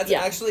 Yes. That's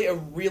actually a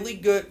really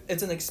good...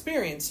 It's an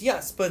experience,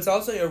 yes, but it's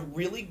also a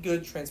really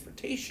good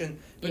transportation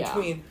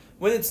between...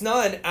 When it's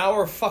not an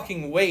hour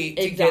fucking wait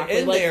to get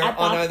in there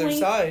on either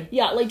side.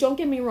 Yeah, like, don't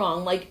get me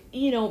wrong. Like,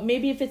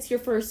 maybe if it's your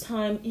first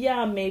time,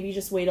 maybe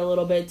just wait a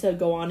little bit to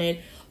go on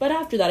it. But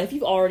after that, if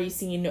you've already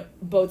seen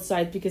both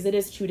sides, because it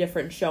is two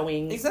different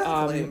showings.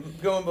 Exactly.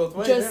 Going both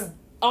ways,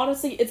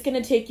 honestly, it's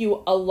going to take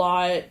you a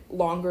lot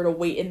longer to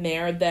wait in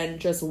there than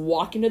just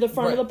walking to the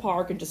front of the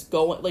park and just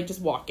going, like,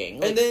 just walking.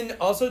 Like, and then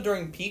also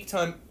during peak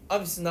time,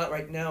 obviously not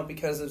right now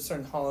because of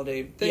certain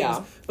holiday things,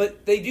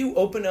 but they do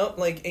open up,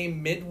 like, a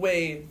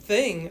midway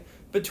thing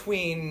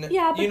between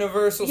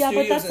Universal Studios and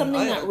but that's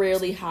something that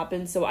rarely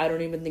happens, so I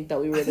don't even think that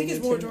we really I think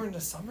it's more during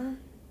the summer.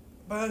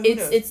 But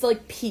it's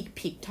like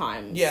peak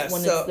times. Yeah,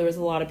 when there's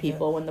a lot of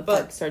people when the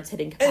park starts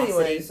hitting capacity.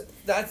 Anyways,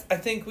 I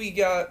think we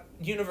got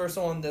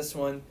Universal on this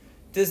one.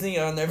 Disney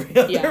on every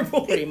other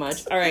point. Pretty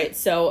much. All right,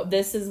 so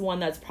this is one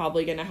that's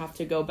probably going to have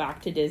to go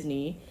back to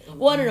Disney.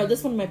 Well, I don't know.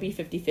 This one might be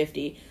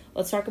 50-50.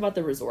 Let's talk about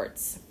the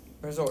resorts.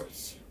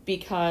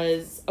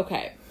 Because,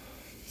 okay,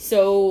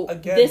 so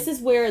again, this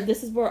is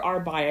where our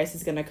bias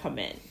is going to come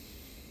in.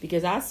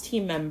 Because as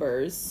team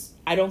members,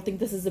 I don't think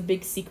this is a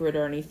big secret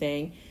or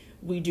anything.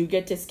 We do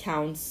get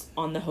discounts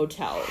on the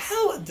hotels.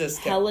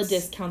 Hella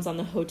discounts on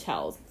the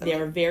hotels. They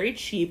are very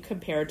cheap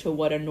compared to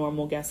what a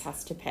normal guest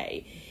has to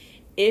pay.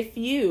 if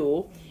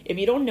you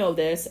don't know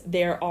this,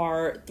 there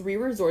are 3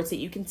 resorts that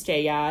you can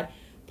stay at: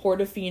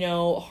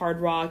 Portofino,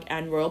 Hard Rock,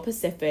 and Royal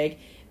Pacific,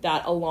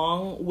 that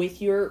along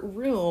with your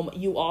room,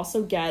 you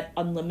also get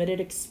unlimited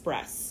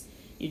express.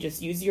 You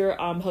just use your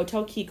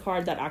hotel key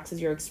card that acts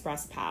as your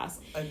express pass.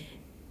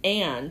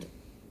 And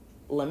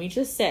let me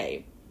just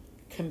say,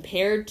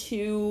 compared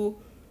to,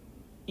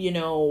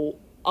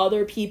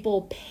 other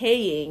people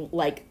paying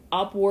like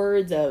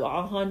upwards of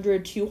 $100,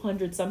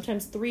 $200,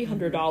 sometimes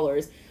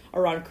 $300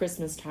 around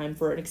Christmas time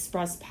for an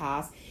express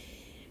pass,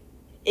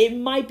 it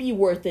might be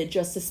worth it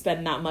just to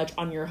spend that much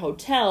on your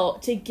hotel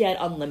to get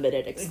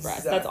unlimited express.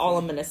 Exactly. That's all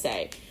I'm going to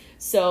say.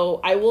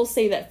 So I will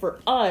say that for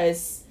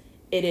us,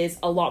 it is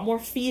a lot more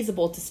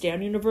feasible to stay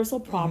on Universal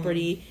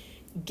property,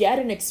 get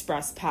an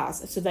express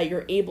pass so that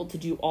you're able to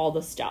do all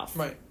the stuff.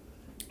 Right.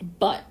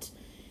 But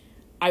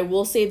I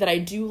will say that I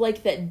do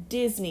like that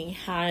Disney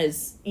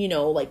has,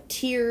 like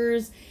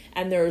tiers,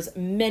 and there's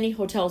many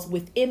hotels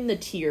within the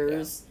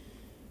tiers.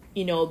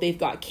 Yeah. They've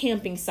got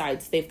camping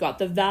sites, they've got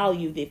the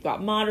value, they've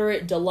got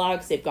moderate,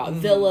 deluxe, they've got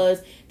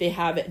villas, they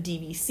have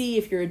DVC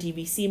if you're a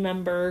DVC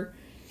member.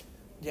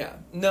 Yeah.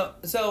 No,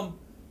 so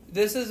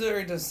this is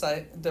very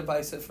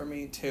divisive for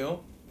me too,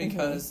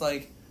 because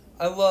I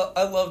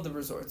love the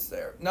resorts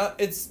there.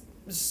 It's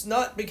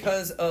not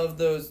because of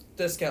those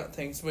discount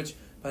things, which,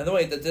 by the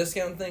way, the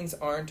discount things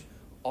aren't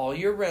all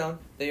year round.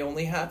 They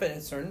only happen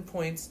at certain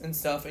points and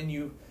stuff, and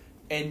you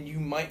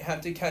might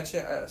have to catch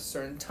it at a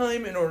certain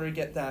time in order to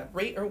get that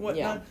rate or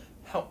whatnot. Yeah.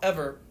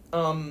 However,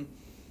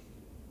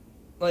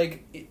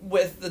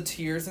 with the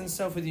tiers and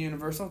stuff with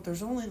Universal,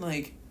 there's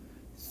only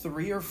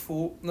three or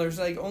four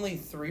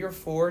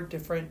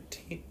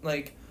different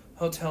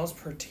hotels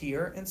per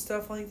tier and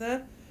stuff like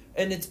that,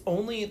 and it's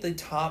only the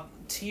top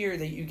tier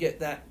that you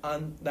get that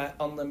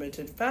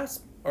unlimited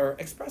fast or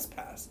express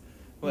pass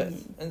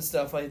with and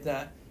stuff like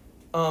that.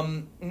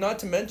 Not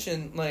to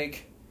mention,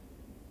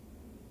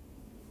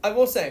 I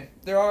will say,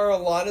 there are a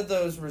lot of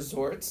those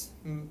resorts,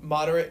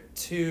 moderate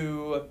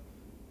to,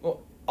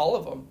 all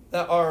of them,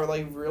 that are,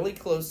 really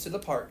close to the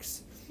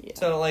parks. Yeah.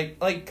 So,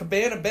 like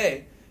Cabana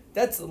Bay,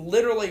 that's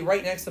literally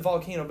right next to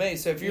Volcano Bay.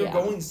 So if you're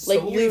going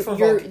solely for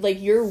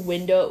your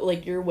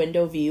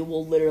window view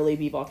will literally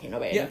be Volcano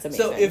Bay. Yeah. That's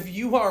amazing. So if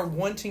you are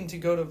wanting to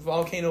go to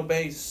Volcano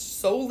Bay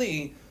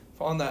solely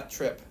on that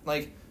trip,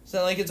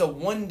 it's a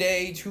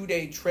 1-day,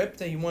 2-day trip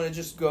that you want to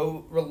just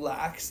go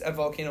relax at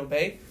Volcano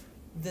Bay,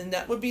 then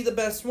that would be the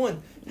best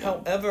one. Yeah.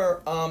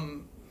 However, I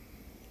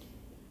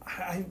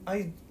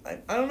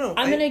don't know.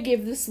 I'm gonna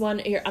give this one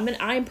here.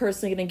 I'm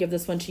personally gonna give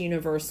this one to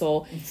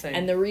Universal. Same.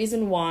 And the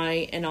reason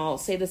why, and I'll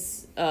say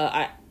this,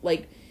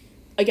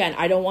 again,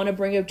 I don't want to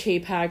bring up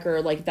Chapek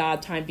or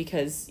that time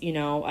because I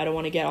don't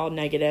want to get all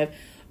negative,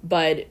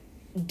 but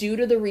due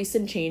to the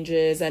recent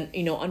changes and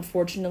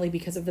unfortunately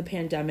because of the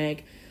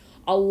pandemic,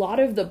 a lot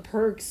of the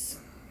perks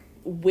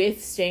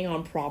with staying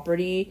on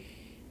property,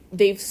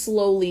 they've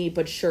slowly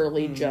but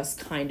surely just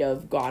kind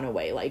of gone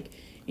away.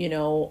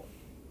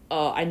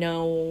 I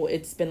know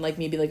it's been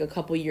maybe a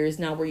couple years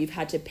now where you've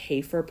had to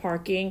pay for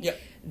parking. Yep.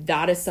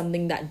 That is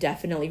something that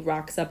definitely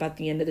racks up at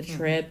the end of the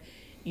trip.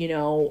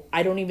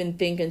 I don't even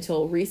think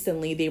until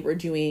recently they were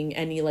doing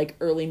any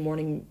early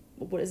morning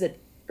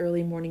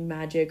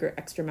magic or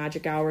extra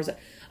magic hours.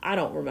 I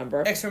don't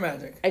remember. Extra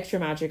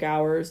magic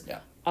hours. Yeah.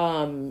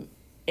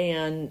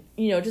 And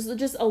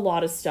just a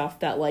lot of stuff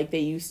that they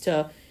used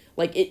to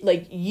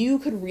you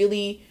could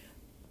really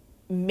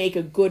make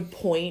a good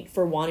point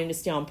for wanting to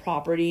stay on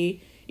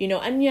property,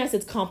 and yes,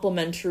 it's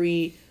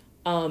complimentary,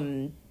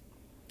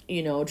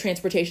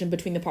 transportation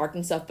between the park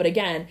and stuff. But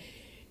again,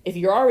 if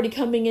you're already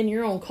coming in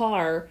your own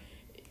car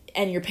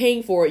and you're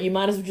paying for it, you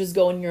might as well just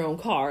go in your own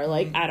car.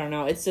 I don't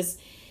know. It's just,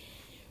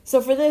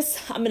 so for this,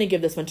 I'm going to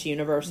give this one to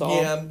Universal.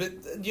 Yeah,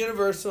 but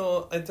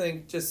Universal, I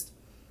think, just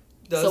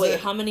does So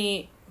have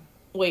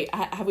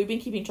we been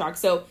keeping track?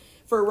 So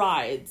for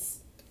rides,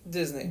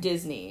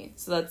 Disney.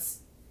 So that's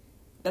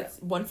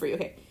one for you.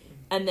 Okay.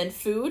 And then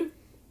food,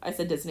 I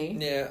said Disney.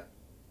 Yeah.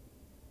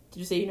 Did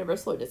you say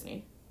Universal or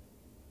Disney?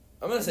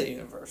 I'm going to say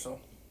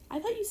Universal. I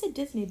thought you said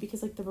Disney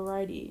because the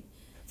variety.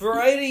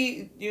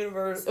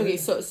 Universal. Okay,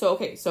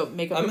 so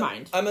make up your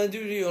mind. I'm going to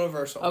do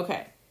Universal.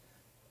 Okay.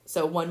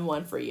 So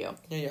 1-1 for you.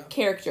 Yeah.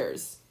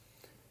 Characters,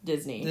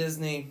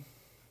 Disney.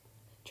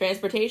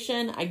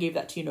 Transportation, I gave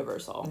that to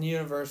Universal.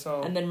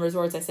 And then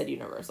resorts, I said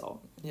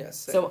Universal. Yes.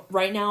 Same. So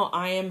right now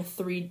I am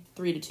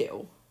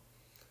 3-2.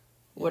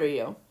 What are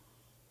you?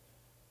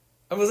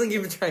 I wasn't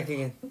keeping track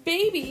again.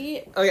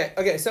 Baby.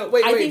 Okay. So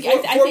wait.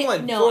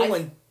 4-1. No,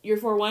 4-1. You're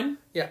 4-1?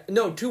 Yeah.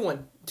 No, 2-1.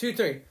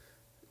 2-3.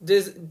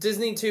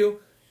 Disney 2.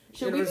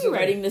 Should we be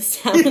writing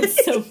this down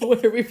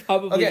somewhere? We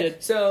probably did. Okay.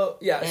 So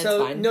yeah.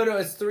 So fine. No,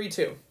 it's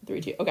 3-2.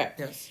 3-2. Okay.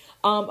 Yes.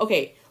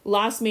 Okay.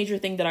 Last major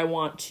thing that I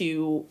want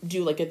to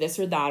do a this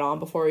or that on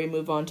before we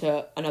move on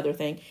to another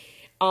thing.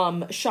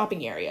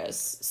 Shopping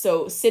areas.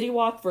 So City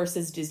Walk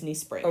versus Disney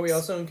Springs. Are we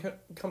also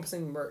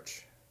encompassing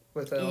merch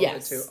with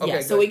yes. too? Okay,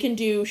 yes. So we can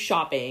do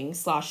shopping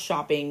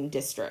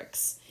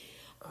districts.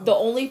 The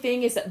only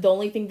thing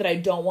that I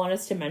don't want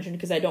us to mention,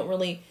 because I don't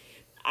really,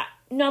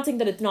 not saying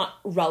that it's not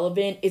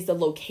relevant, is the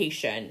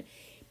location.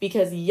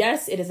 Because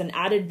yes, it is an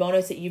added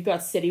bonus that you've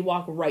got City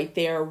Walk right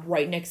there,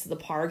 right next to the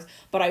parks.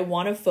 But I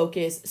want to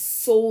focus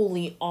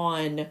solely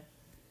on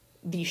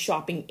the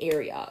shopping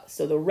area.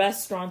 So the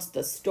restaurants,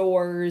 the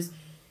stores,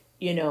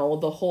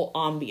 the whole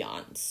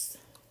ambiance.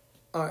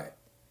 All right.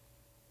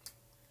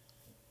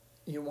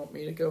 You want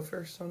me to go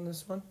first on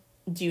this one?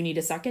 Do you need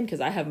a second? Because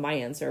I have my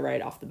answer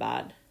right off the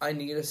bat. I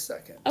need a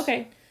second.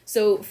 Okay.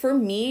 So for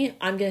me,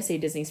 I'm going to say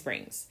Disney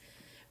Springs.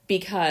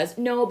 Because,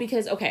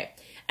 okay.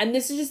 And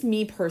this is just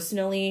me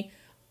personally.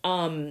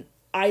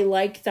 I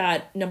like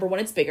that, number one,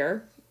 it's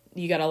bigger.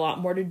 You got a lot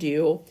more to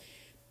do.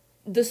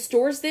 The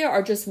stores there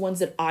are just ones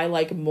that I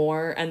like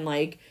more. And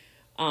like,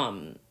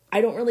 I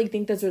don't really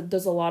think there's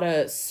a lot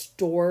of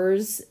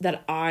stores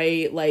that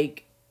I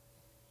like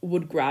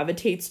would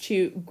gravitate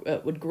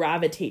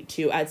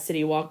to at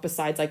City Walk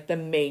besides like the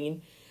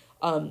main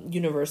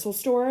Universal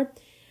store.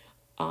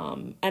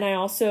 And I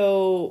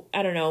also,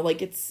 I don't know,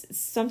 like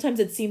sometimes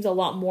it seems a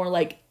lot more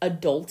like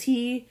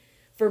adulty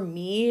for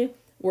me,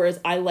 whereas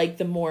I like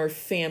the more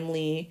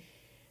family-esque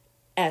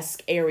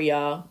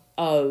area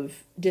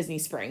of Disney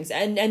Springs.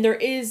 And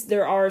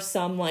there are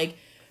some like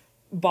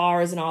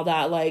bars and all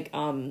that, like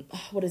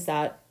what is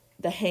that?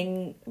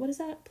 What is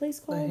that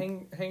place called?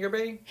 The Hangar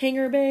Bay?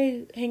 Hangar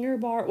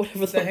Bar,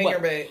 whatever. The Hangar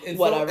Bay. It's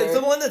whatever. It's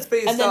the one that's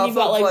based off of, and then you've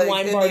got like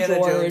Wine Bar Indiana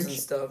George Jones and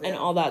stuff, yeah. and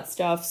all that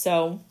stuff.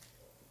 So,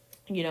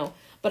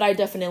 but I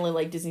definitely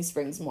like Disney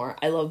Springs more.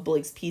 I love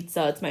Blake's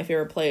Pizza. It's my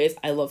favorite place.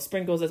 I love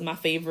Sprinkles as my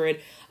favorite.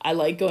 I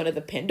like going to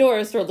the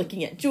Pandora store,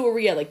 looking at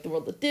jewelry. I like the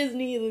World of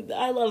Disney.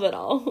 I love it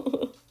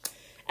all.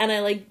 And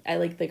I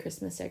like the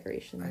Christmas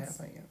decorations. I have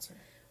my answer.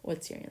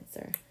 What's your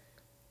answer?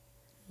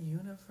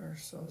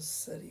 Universal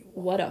City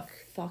Walk. What a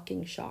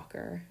fucking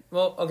shocker.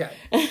 Well, okay.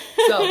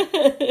 So,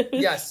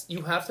 yes,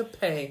 you have to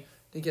pay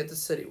to get the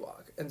City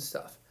Walk and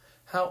stuff.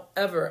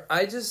 However,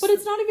 But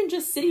it's not even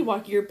just City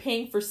Walk. You're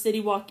paying for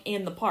City Walk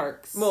and the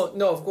parks. Well,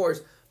 no, of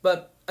course.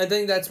 But I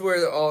think that's where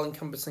the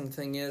all-encompassing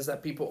thing is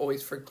that people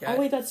always forget. Oh,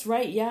 wait, that's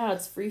right. Yeah,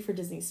 it's free for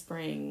Disney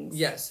Springs.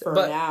 Yes. For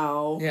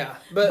now. Yeah.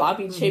 But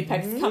Bobby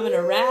Chapek's coming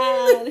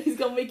around. He's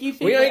going to make you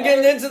pay We ain't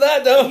getting into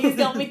that, though. He's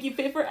going to make you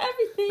pay for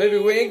everything. Baby,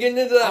 we ain't getting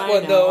into that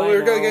one, though.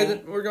 We're going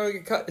to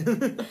get cut. We're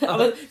going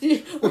to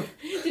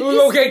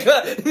get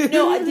cut.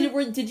 No,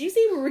 did you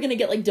say we were going to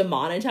get, like,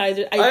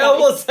 demonetized? I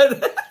almost said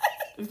that.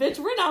 Bitch,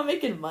 we're not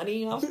making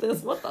money off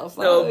this. What the fuck?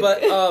 No,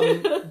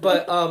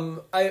 but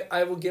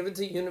I will give it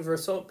to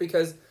Universal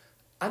because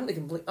I'm the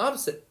complete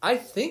opposite. I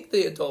think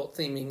the adult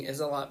theming is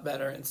a lot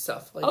better and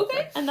stuff like that.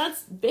 Okay, and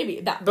that's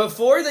that.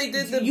 Before they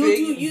did the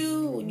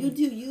you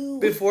do you.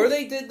 Before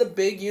they did the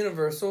big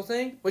Universal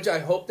thing, which I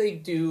hope they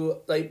do,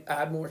 like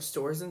add more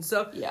stores and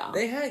stuff. Yeah,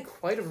 they had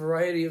quite a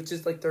variety of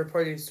just like third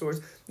party stores.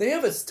 They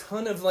have a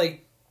ton of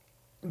like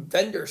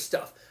vendor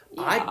stuff.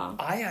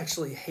 I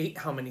actually hate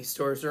how many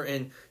stores are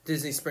in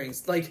Disney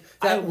Springs. Like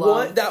that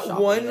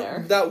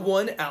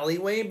one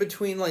alleyway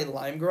between like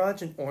Lime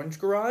Garage and Orange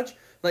Garage,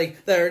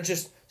 like that are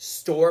just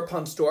store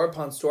upon store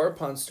upon store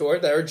upon store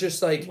that are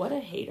just like, what a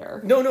hater.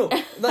 No,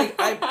 like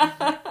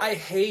I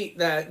hate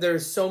that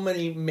there's so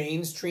many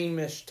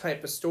mainstream-ish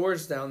type of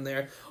stores down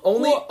there.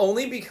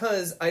 Only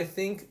because I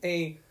think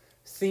a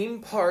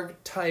theme park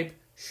type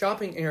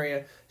shopping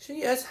area should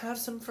have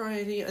some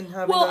variety and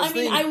have those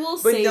things. I will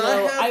say but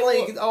not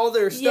have all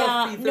their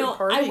stuff be third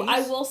parties.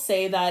 I will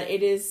say that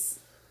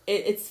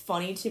it's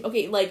funny to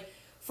okay, like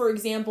for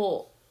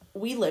example,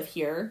 we live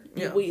here.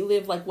 Yeah. We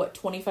live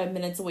 25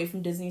 minutes away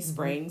from Disney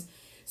Springs. Mm-hmm.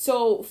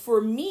 So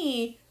for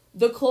me,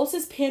 the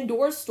closest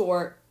Pandora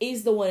store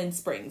is the one in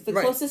Springs. The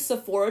closest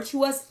Sephora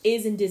to us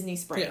is in Disney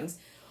Springs,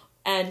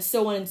 and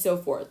so on and so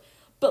forth.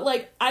 But,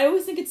 I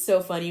always think it's so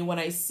funny when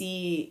I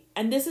see...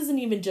 And this isn't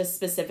even just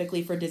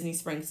specifically for Disney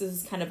Springs. This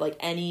is kind of,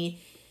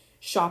 any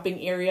shopping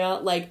area.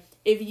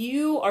 If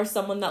you are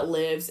someone that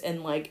lives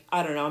in,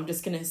 I don't know, I'm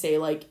just going to say,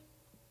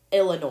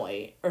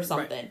 Illinois or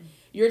something. Right.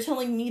 You're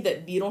telling me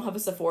that you don't have a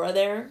Sephora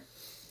there?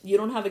 You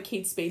don't have a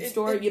Kate Spade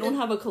store? You don't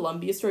have a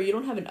Columbia store? You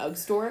don't have an UGG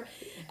store?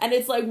 And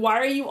it's why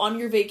are you on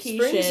your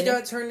vacation? Springs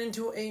got turned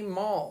into a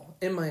mall,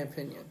 in my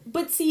opinion.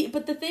 But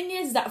the thing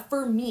is that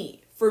for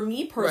me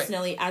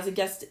personally, as a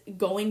guest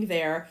going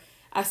there,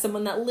 as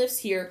someone that lives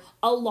here,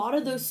 a lot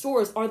of those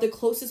stores are the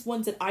closest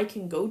ones that I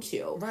can go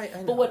to. Right, I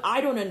know. But what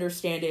I don't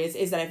understand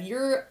is that if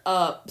you're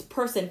a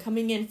person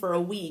coming in for a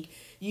week,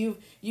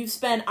 you've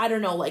spent, I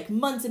don't know,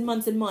 months and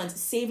months and months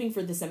saving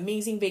for this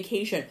amazing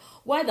vacation.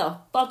 Why the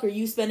fuck are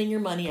you spending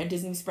your money at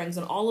Disney Springs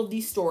on all of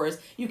these stores?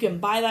 You can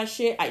buy that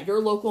shit at your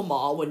local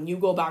mall when you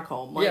go back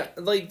home.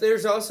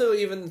 There's also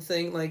even the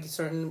thing,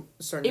 certain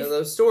of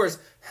those stores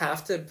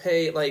have to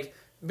pay,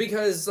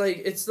 because,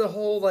 it's the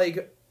whole,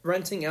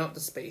 renting out the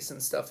space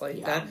and stuff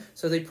like that.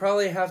 So they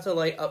probably have to,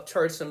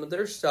 upcharge some of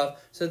their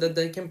stuff so that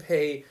they can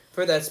pay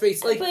for that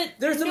space.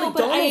 There's a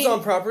McDonald's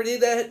on property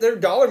that their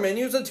dollar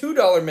menu is a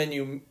 $2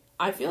 menu.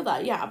 I feel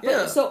that,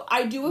 yeah. So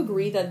I do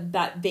agree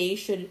that they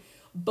should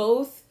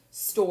both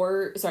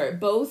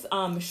both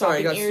shopping Sorry,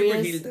 I got areas.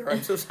 super heated there.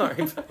 I'm so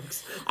sorry,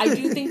 folks. I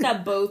do think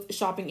that both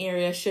shopping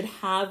areas should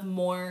have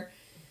more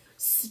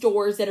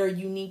stores that are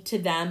unique to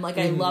them. Like,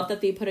 I love that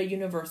they put a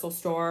Universal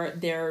store.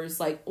 There's,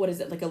 like, what is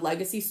it? Like a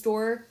Legacy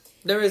store?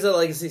 There is a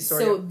Legacy store.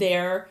 So yeah.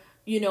 there,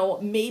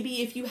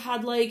 maybe if you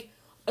had, like,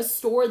 a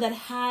store that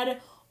had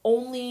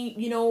only,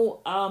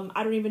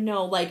 I don't even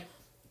know, like,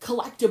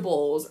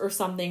 collectibles or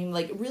something,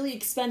 like really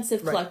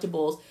expensive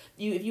collectibles.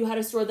 If you had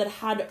a store that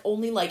had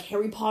only like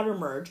Harry Potter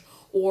merch,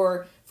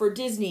 or for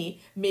Disney,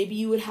 maybe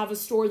you would have a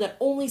store that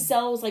only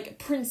sells like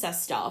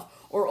princess stuff,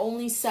 or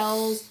only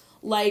sells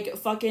like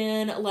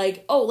fucking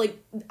like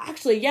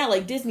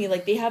like Disney,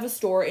 like they have a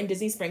store in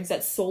Disney Springs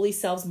that solely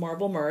sells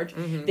Marvel merch.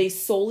 They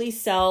solely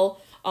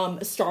sell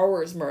Star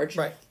Wars merch.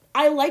 Right.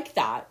 I like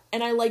that,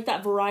 and I like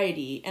that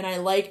variety, and I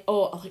like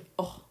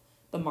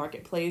the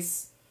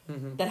marketplace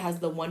that has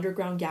the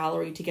Wonderground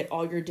Gallery to get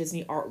all your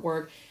Disney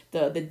artwork,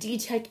 the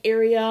D-Tech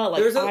area.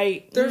 Like,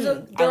 I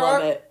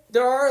love it.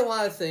 There are a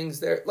lot of things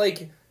there.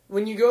 Like,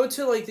 when you go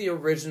to, like, the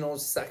original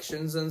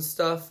sections and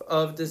stuff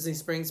of Disney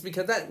Springs,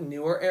 because that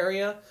newer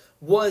area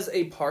was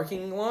a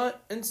parking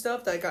lot and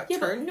stuff that got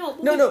turned. No,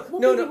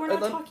 we're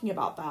not talking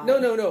about that.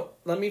 No.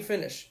 Let me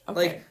finish. Okay.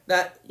 Like,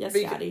 that... Yes,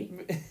 Daddy.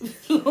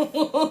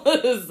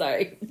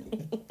 Sorry.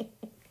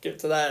 Get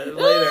to that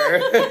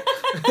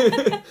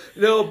later.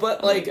 No,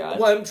 but, like,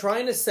 what I'm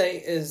trying to say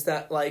is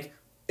that, like,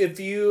 if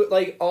you,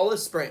 like, Olive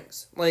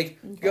Springs, like,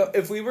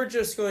 if we were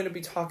just going to be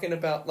talking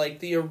about, like,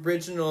 the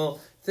original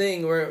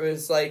thing where it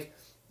was, like,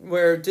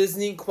 where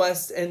Disney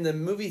Quest and the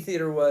movie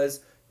theater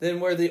was,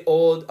 then where the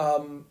old,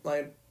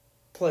 like,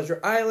 Pleasure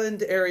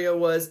Island area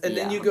was, and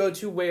then you go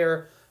to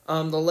where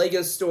the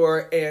Lego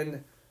store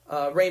and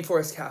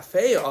Rainforest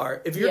Cafe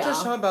are. If you're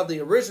just talking about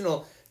the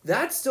original,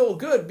 that's still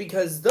good,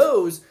 because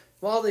those...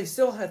 while they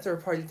still had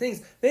third-party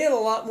things, they had a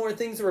lot more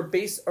things that were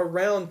based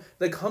around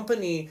the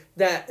company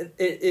that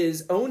it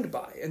is owned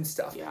by and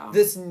stuff. Yeah.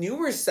 This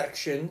newer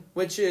section,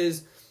 which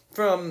is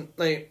from,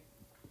 like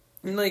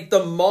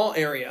the mall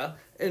area,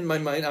 in my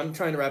mind, I'm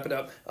trying to wrap it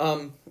up,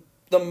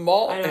 the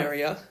mall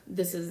area...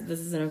 This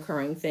is an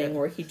occurring thing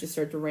where he just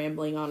starts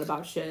rambling on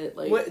about shit.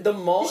 Like, the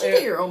mall... You should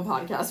get your own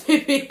podcast,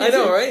 maybe. I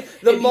know, right?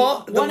 The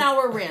mall... 1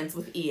 hour rants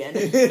with Ian.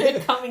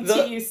 Coming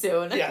to you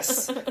soon.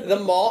 Yes. The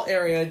mall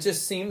area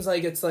just seems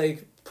like it's,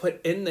 like, put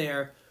in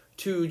there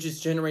to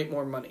just generate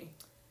more money.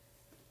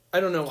 I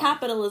don't know why.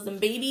 Capitalism,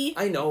 baby.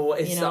 I know.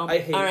 I hate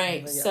it. All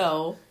right,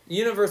 so...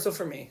 Universal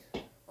for me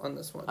on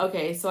this one.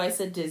 Okay, so I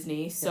said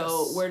Disney.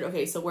 So,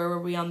 where were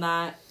we on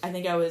that? I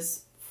think I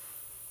was...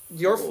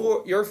 You're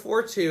 4-2.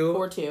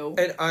 4-2.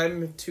 And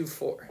I'm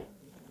 2-4.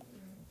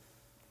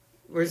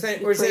 We're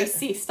saying...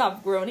 Gracie,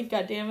 stop groaning,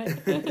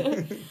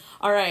 goddammit.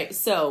 All right,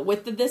 so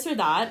with the this or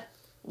that,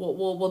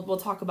 we'll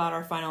talk about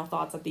our final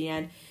thoughts at the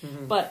end.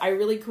 Mm-hmm. But I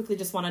really quickly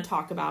just want to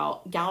talk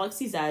about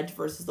Galaxy's Edge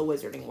versus the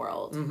Wizarding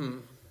World. Mm-hmm.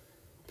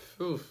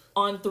 Oof.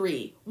 On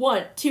 3.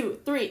 1, 2,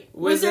 3.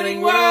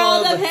 Wizarding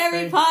World of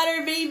Harry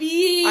Potter,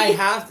 baby! I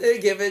have to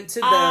give it to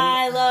them.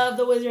 I love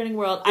the Wizarding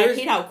World. I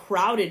hate how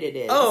crowded it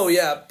is. Oh,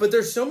 yeah. But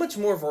there's so much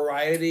more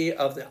variety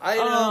of the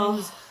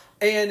items.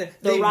 And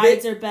the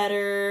rides are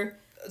better.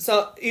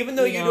 So even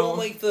though you don't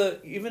like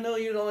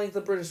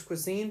the British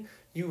cuisine,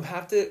 you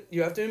have to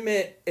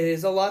admit it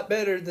is a lot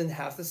better than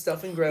half the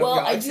stuff in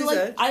Galaxy's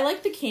Edge. I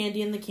like the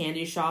candy in the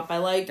candy shop. I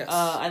like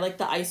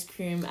the ice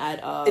cream at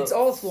it's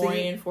all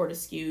Florian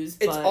Fortescue's.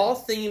 It's all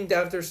themed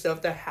after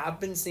stuff that have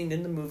been seen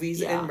in the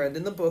movies and read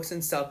in the books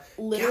and stuff.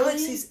 Literally,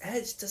 Galaxy's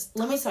Edge just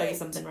let me tell you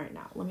something right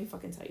now. Let me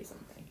fucking tell you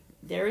something.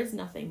 There is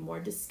nothing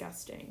more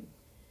disgusting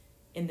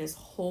in this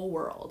whole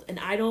world, and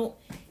I don't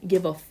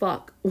give a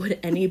fuck what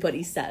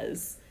anybody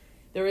says.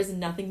 There is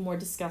nothing more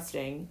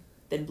disgusting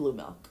than blue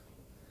milk.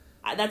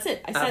 That's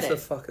it. I said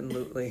it.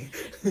 Absolutely.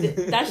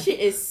 That shit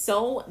is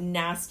so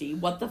nasty.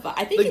 What the fuck?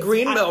 I think the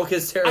green milk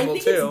is terrible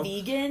too. I think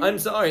it's vegan. I'm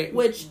sorry.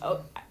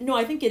 No,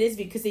 I think it is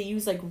because they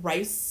use like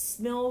rice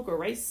milk or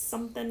rice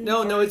something.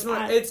 No,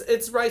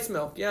 it's rice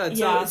milk. Yeah, it's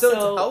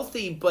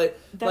healthy, but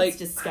that's like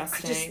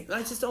disgusting. I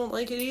just don't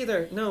like it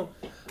either. No,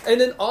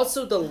 and then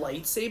also the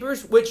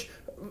lightsabers, which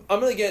I'm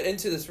gonna get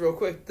into this real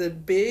quick. The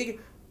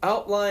big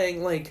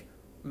outlying like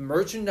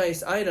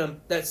merchandise item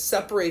that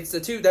separates the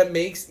two, that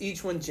makes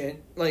each one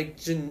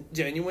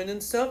genuine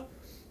and stuff.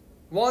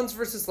 Wands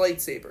versus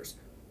lightsabers.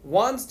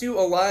 Wands do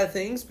a lot of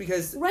things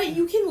because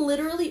you can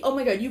literally go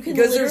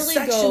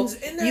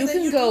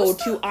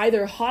to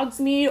either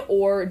Hogsmeade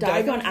or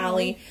Diagon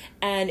Alley,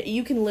 and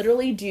you can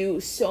literally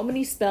do so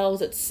many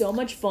spells. It's so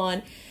much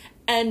fun.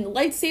 And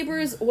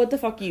lightsabers, what the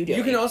fuck are you doing?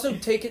 You can also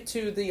take it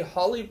to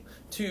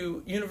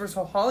to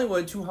Universal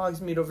Hollywood, to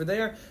Hogsmeade over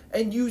there,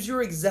 and use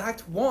your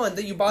exact wand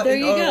that you bought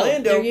in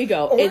Orlando. There you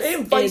go.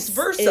 And vice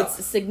versa.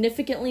 It's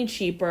significantly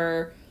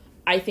cheaper.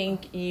 I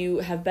think you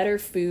have better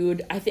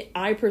food.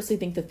 I personally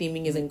think the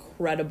theming is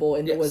incredible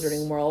in the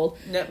Wizarding World.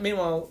 Now,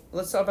 meanwhile,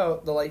 let's talk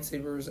about the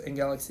lightsabers in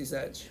Galaxy's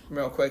Edge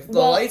real quick.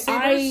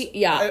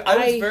 Lightsabers,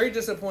 I was very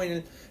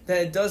disappointed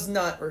that it does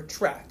not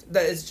retract.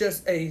 That it's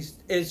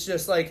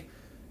just like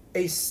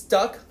a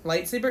stuck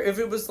lightsaber, if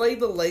it was like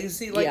the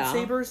legacy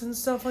lightsabers and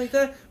stuff like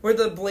that, where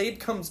the blade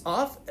comes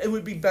off, it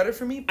would be better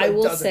for me, but I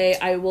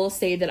will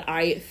say that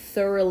I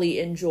thoroughly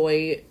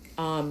enjoy,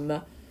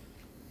 oh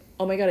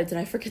my god, did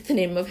I forget the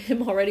name of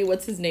him already?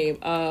 What's his name?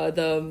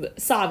 The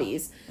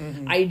Savi's.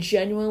 Mm-hmm. I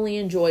genuinely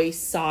enjoy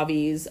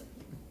Savi's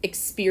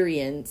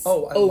experience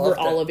over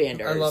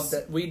Ollivanders. I loved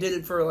it. We did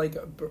it for like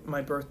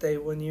my birthday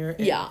one year.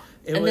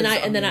 And then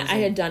I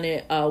had done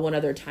it one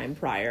other time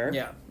prior.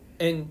 Yeah,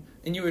 and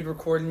you had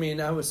recorded me, and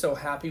I was so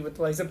happy with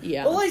the lightsaber.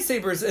 Yeah, the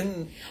lightsabers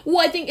and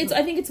I think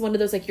it's one of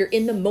those, like, you're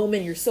in the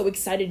moment, you're so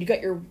excited. You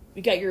got your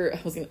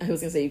I was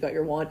gonna say you got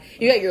your wand,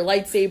 you got your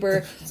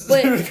lightsaber,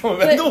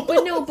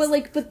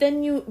 but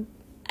then you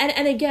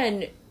and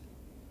again,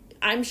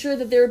 I'm sure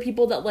that there are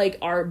people that like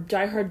are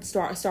diehard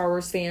Star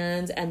Wars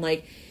fans, and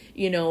like,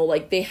 you know,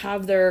 like they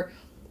have their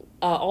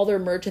all their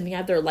merch and they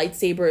have their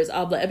lightsabers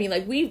up. I mean,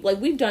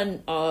 we've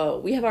done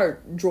we have our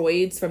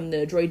droids from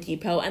the Droid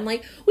Depot, and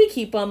like we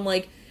keep them,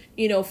 like,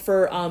 you know,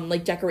 for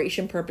like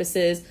decoration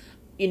purposes,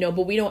 you know,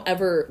 but we don't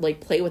ever like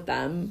play with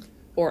them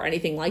or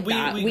anything like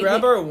that. We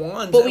grab our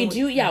wands, but we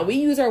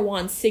use our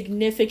wands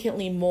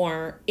significantly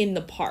more in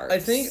the parks. I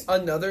think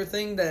another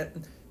thing that,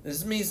 this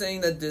is me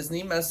saying that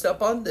Disney messed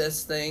up on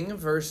this thing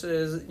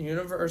versus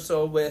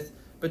Universal with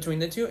between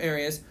the two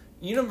areas.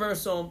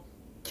 Universal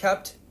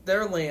kept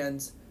their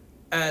lands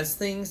as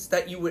things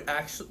that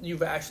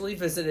you've actually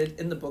visited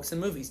in the books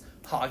and movies.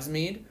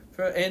 Hogsmeade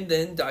and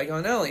then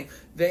Diagon Alley.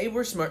 They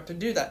were smart to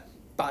do that.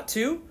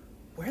 Batuu?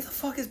 Where the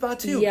fuck is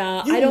Batuu?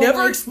 Yeah, you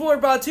never explore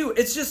Batuu.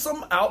 It's just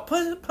some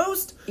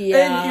outpost.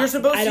 Yeah, and you're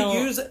supposed to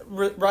use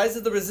Rise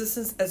of the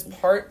Resistance as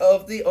part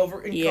of the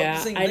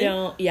over-encompassing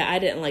thing. I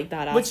didn't like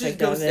that aspect of it. Which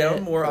goes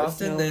down more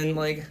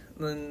personally. often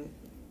than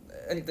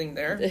anything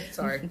there.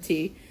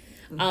 T.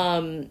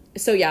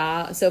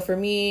 So for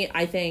me,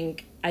 I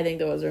think the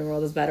Wizarding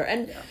World is better,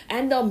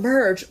 and the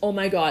merch. Oh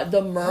my god,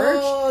 the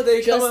merch!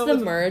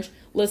 The merch.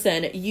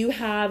 Listen, you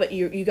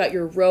got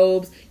your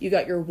robes, you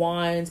got your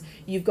wands,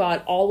 you've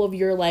got all of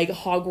your like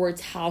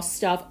Hogwarts house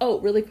stuff. Oh,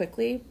 really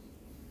quickly,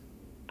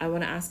 I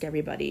want to ask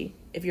everybody,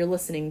 if you're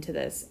listening to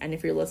this, and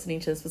if you're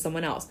listening to this with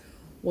someone else,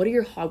 what are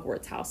your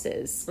Hogwarts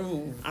houses?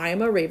 Ooh. I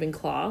am a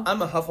Ravenclaw.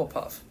 I'm a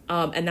Hufflepuff.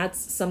 And that's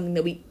something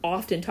that we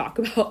often talk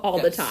about all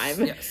the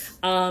time. Yes.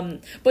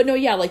 But no,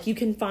 yeah, like you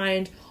can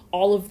find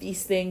all of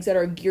these things that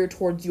are geared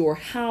towards your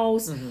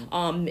house.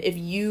 Mm-hmm. If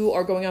you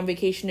are going on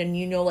vacation and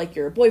you know, like,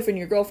 your boyfriend,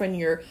 your girlfriend,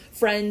 your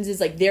friends is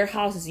like their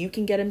houses, you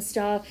can get them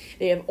stuff.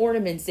 They have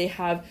ornaments, they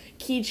have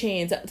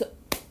keychains.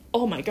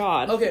 Oh my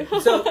god. Okay,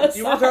 so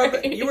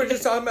you were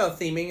just talking about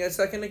theming a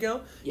second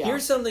ago. Yeah.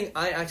 Here's something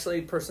I actually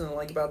personally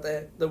like about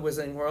the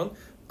Wizarding World.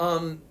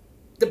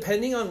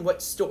 Depending on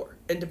what store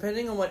and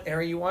depending on what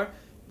area you are,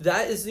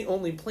 that is the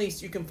only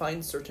place you can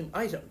find certain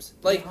items.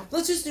 Like,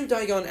 let's just do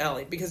Diagon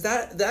Alley, because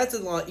that's a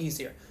lot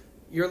easier.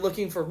 You're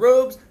looking for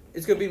robes,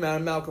 it's going to be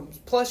Madame Malcolm's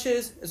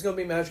plushes, it's going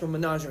to be Magical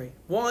Menagerie.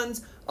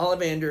 Wands,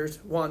 Ollivander's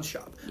wand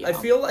shop. Yeah. I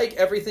feel like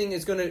everything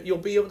is you'll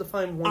be able to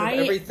find one of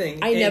everything.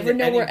 I never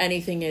know where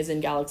anything is in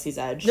Galaxy's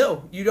Edge.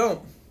 No, you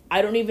don't.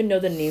 I don't even know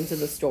the names of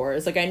the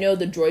stores. Like, I know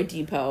the Droid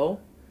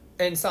Depot.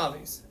 And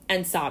Savi's.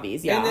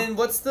 Yeah. And then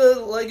what's the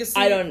legacy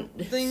I don't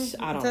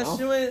attached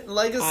to it?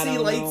 Legacy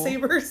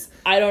lightsabers?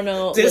 I don't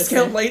know.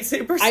 Discount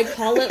lightsabers? I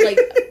call it, like,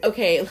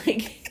 okay,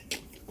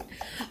 like,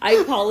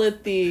 I call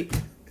it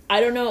I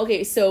don't know.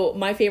 Okay, so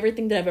my favorite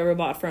thing that I've ever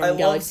bought from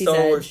Galaxy's Edge. I love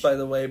Star Wars, by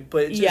the way,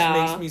 but it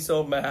just makes me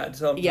so mad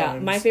sometimes. Yeah,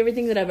 my favorite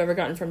thing that I've ever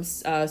gotten from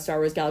Star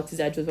Wars Galaxy's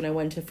Edge was when I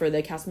went for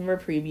the cast member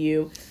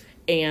preview,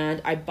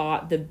 and I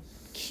bought the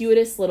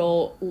cutest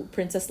little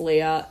Princess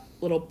Leia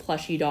little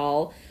plushie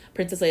doll.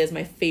 Princess Leia is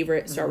my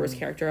favorite Star Wars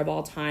character of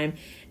all time,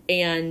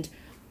 and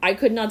I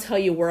could not tell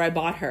you where I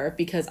bought her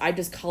because I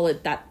just call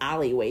it that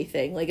alleyway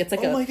thing. Like, it's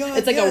like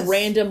a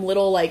random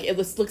little, like, it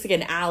looks like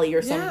an alley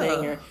or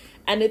something,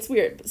 and it's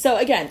weird. So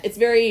again, it's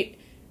very,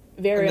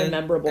 very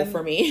memorable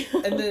for me.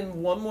 And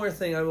then one more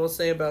thing I will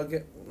say about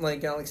like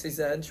Galaxy's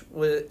Edge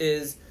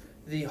is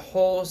the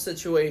whole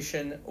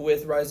situation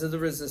with Rise of the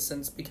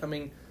Resistance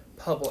becoming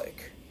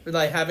public.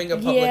 Like, having a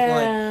public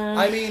line.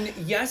 I mean,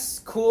 yes,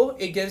 cool,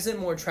 it gives it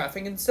more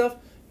traffic and stuff,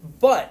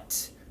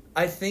 but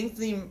I think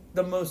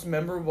the most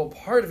memorable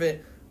part of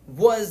it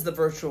was the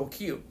virtual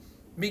queue,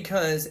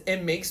 because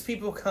it makes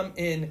people come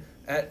in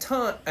at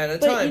a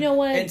time, you know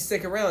what? And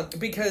stick around,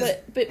 because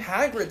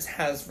Hagrid's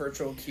has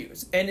virtual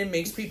queues, and it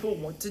makes people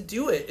want to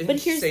do it and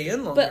stay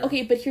in longer.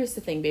 But here's the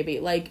thing, baby.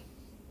 Like,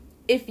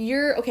 if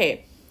you're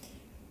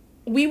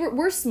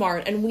we're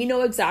smart and we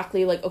know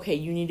exactly, like, okay,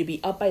 you need to be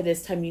up by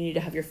this time, you need to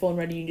have your phone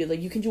ready,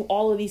 you can do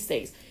all of these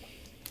things.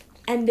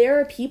 And there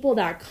are people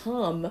that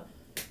come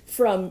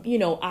from, you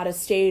know, out of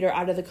state or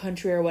out of the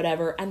country or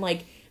whatever, and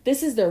like,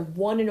 this is their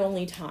one and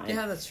only time.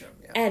 Yeah, that's true.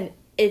 Yeah. And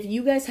if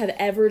you guys have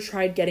ever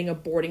tried getting a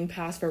boarding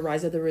pass for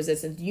Rise of the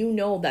Resistance, you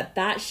know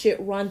that shit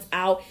runs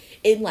out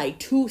in like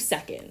 2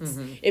 seconds.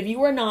 Mm-hmm. If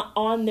you are not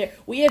on there,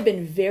 we have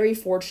been very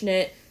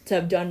fortunate to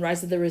have done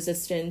Rise of the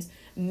Resistance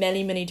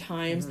many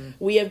times.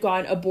 We have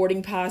gotten a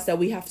boarding pass that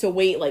we have to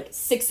wait like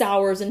 6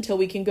 hours until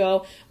we can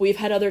go. We've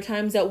had other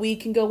times that we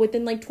can go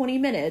within like 20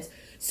 minutes.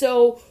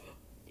 So,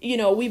 you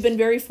know, we've been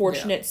very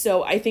fortunate.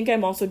 So I think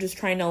I'm also just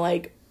trying to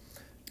like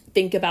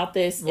think about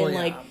this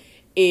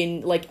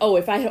in like, oh,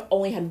 if I had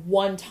only had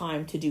one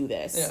time to do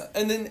this. Yeah,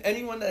 and then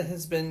anyone that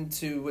has been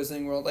to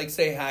Wizarding World, like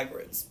say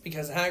Hagrid's,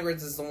 because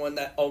Hagrid's is the one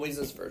that always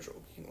is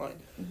virtual line.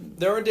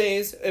 There are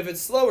days, if it's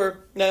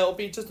slower, now it'll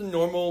be just a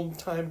normal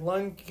time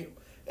line queue.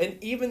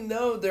 And even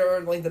though there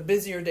are like the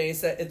busier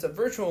days that it's a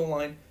virtual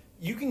line,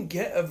 you can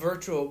get a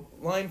virtual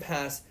line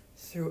pass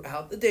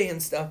throughout the day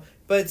and stuff.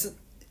 But it's,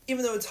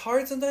 even though it's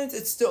hard sometimes,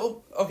 it's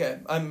still okay.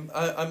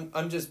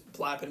 I'm just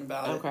blapping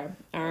about it. Okay,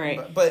 all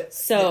right. But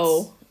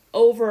so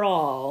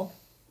overall,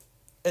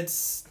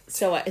 it's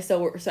so I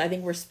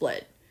think we're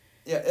split.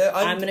 Yeah,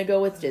 I'm gonna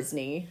go with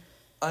Disney.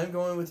 I'm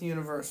going with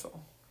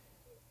Universal.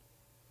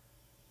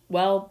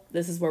 Well,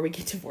 this is where we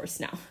get divorced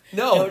now.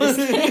 No, just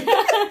kidding.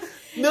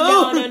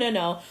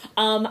 No.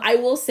 I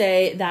will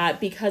say that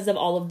because of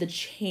all of the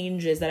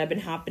changes that have been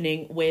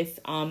happening with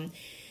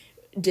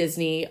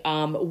Disney,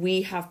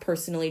 we have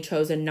personally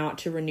chosen not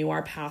to renew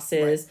our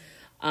passes.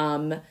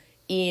 Right.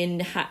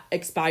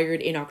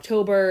 Expired in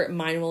October.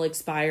 Mine will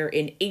expire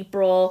in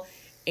April.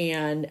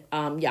 And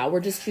we're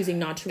just choosing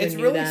not to renew them.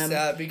 It's really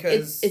sad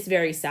because it's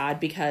very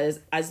sad because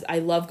as I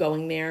love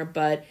going there,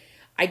 but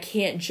I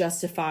can't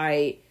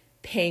justify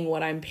paying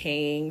what I'm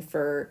paying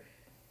for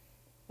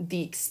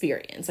the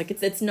experience. Like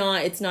it's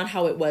not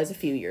how it was a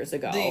few years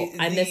ago.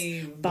 I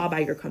miss Bob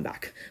Iger. Come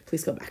back,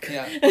 please come back.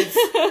 Yeah,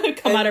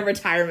 come out of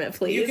retirement,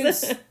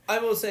 please. I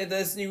will say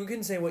this: you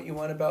can say what you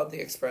want about the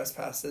express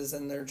passes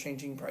and their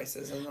changing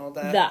prices and all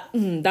that.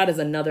 That is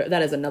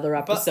another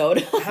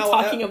episode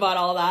talking about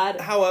all that.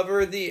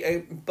 However,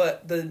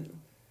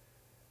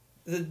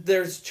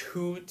 there's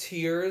two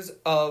tiers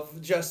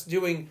of just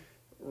doing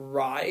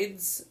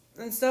rides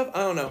and stuff.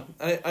 I don't know.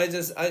 It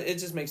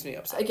just makes me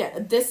upset.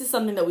 Again, this is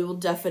something that we will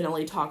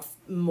definitely talk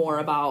more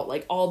about,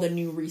 like all the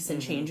new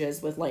recent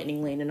changes with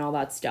Lightning Lane and all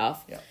that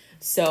stuff. Yeah.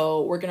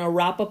 So we're gonna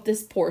wrap up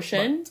this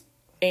portion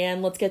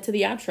and let's get to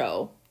the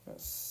outro.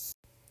 Yes.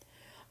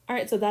 All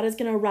right, so that is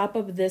gonna wrap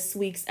up this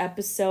week's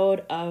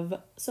episode of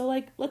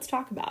let's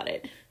talk about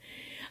it.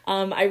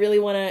 I really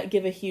want to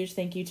give a huge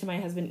thank you to my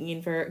husband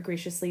Ian for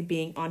graciously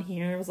being on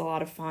here. It was a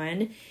lot of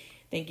fun.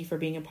 Thank you for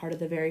being a part of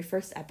the very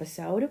first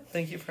episode.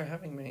 Thank you for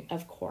having me.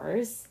 Of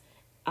course.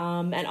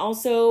 And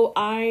also,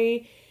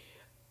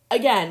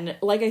 again,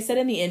 like I said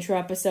in the intro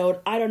episode,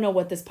 I don't know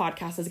what this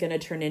podcast is going to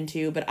turn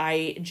into, but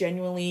I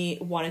genuinely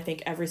want to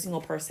thank every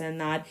single person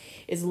that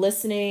is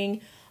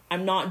listening.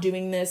 I'm not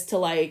doing this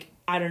to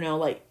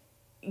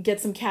get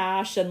some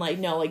cash and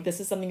no, this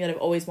is something that I've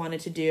always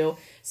wanted to do.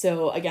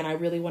 So again, I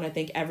really want to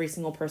thank every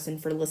single person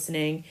for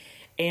listening.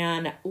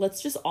 And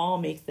let's just all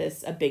make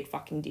this a big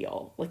fucking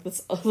deal.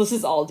 Let's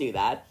just all do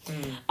that.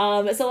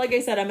 So like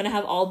I said, I'm going to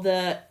have all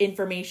the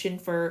information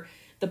for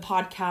the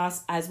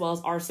podcast as well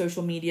as our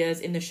social medias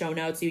in the show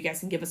notes. So you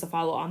guys can give us a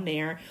follow on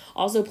there.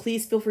 Also,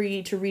 please feel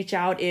free to reach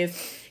out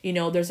if,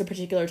 there's a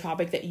particular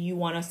topic that you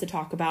want us to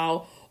talk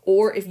about.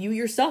 Or if you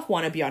yourself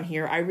want to be on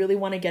here. I really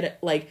want to get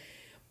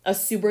a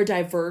super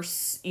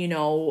diverse,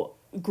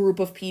 group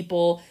of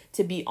people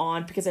to be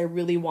on because I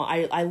really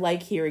I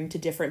like hearing to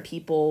different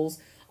people's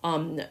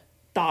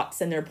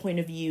thoughts and their point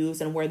of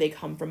views and where they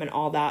come from and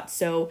all that.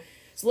 So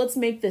let's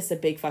make this a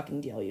big fucking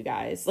deal, you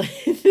guys. Let's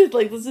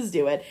just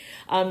do it.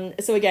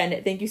 So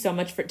again, thank you so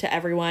much to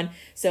everyone.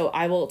 So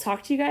I will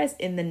talk to you guys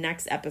in the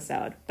next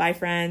episode. Bye,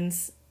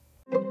 friends.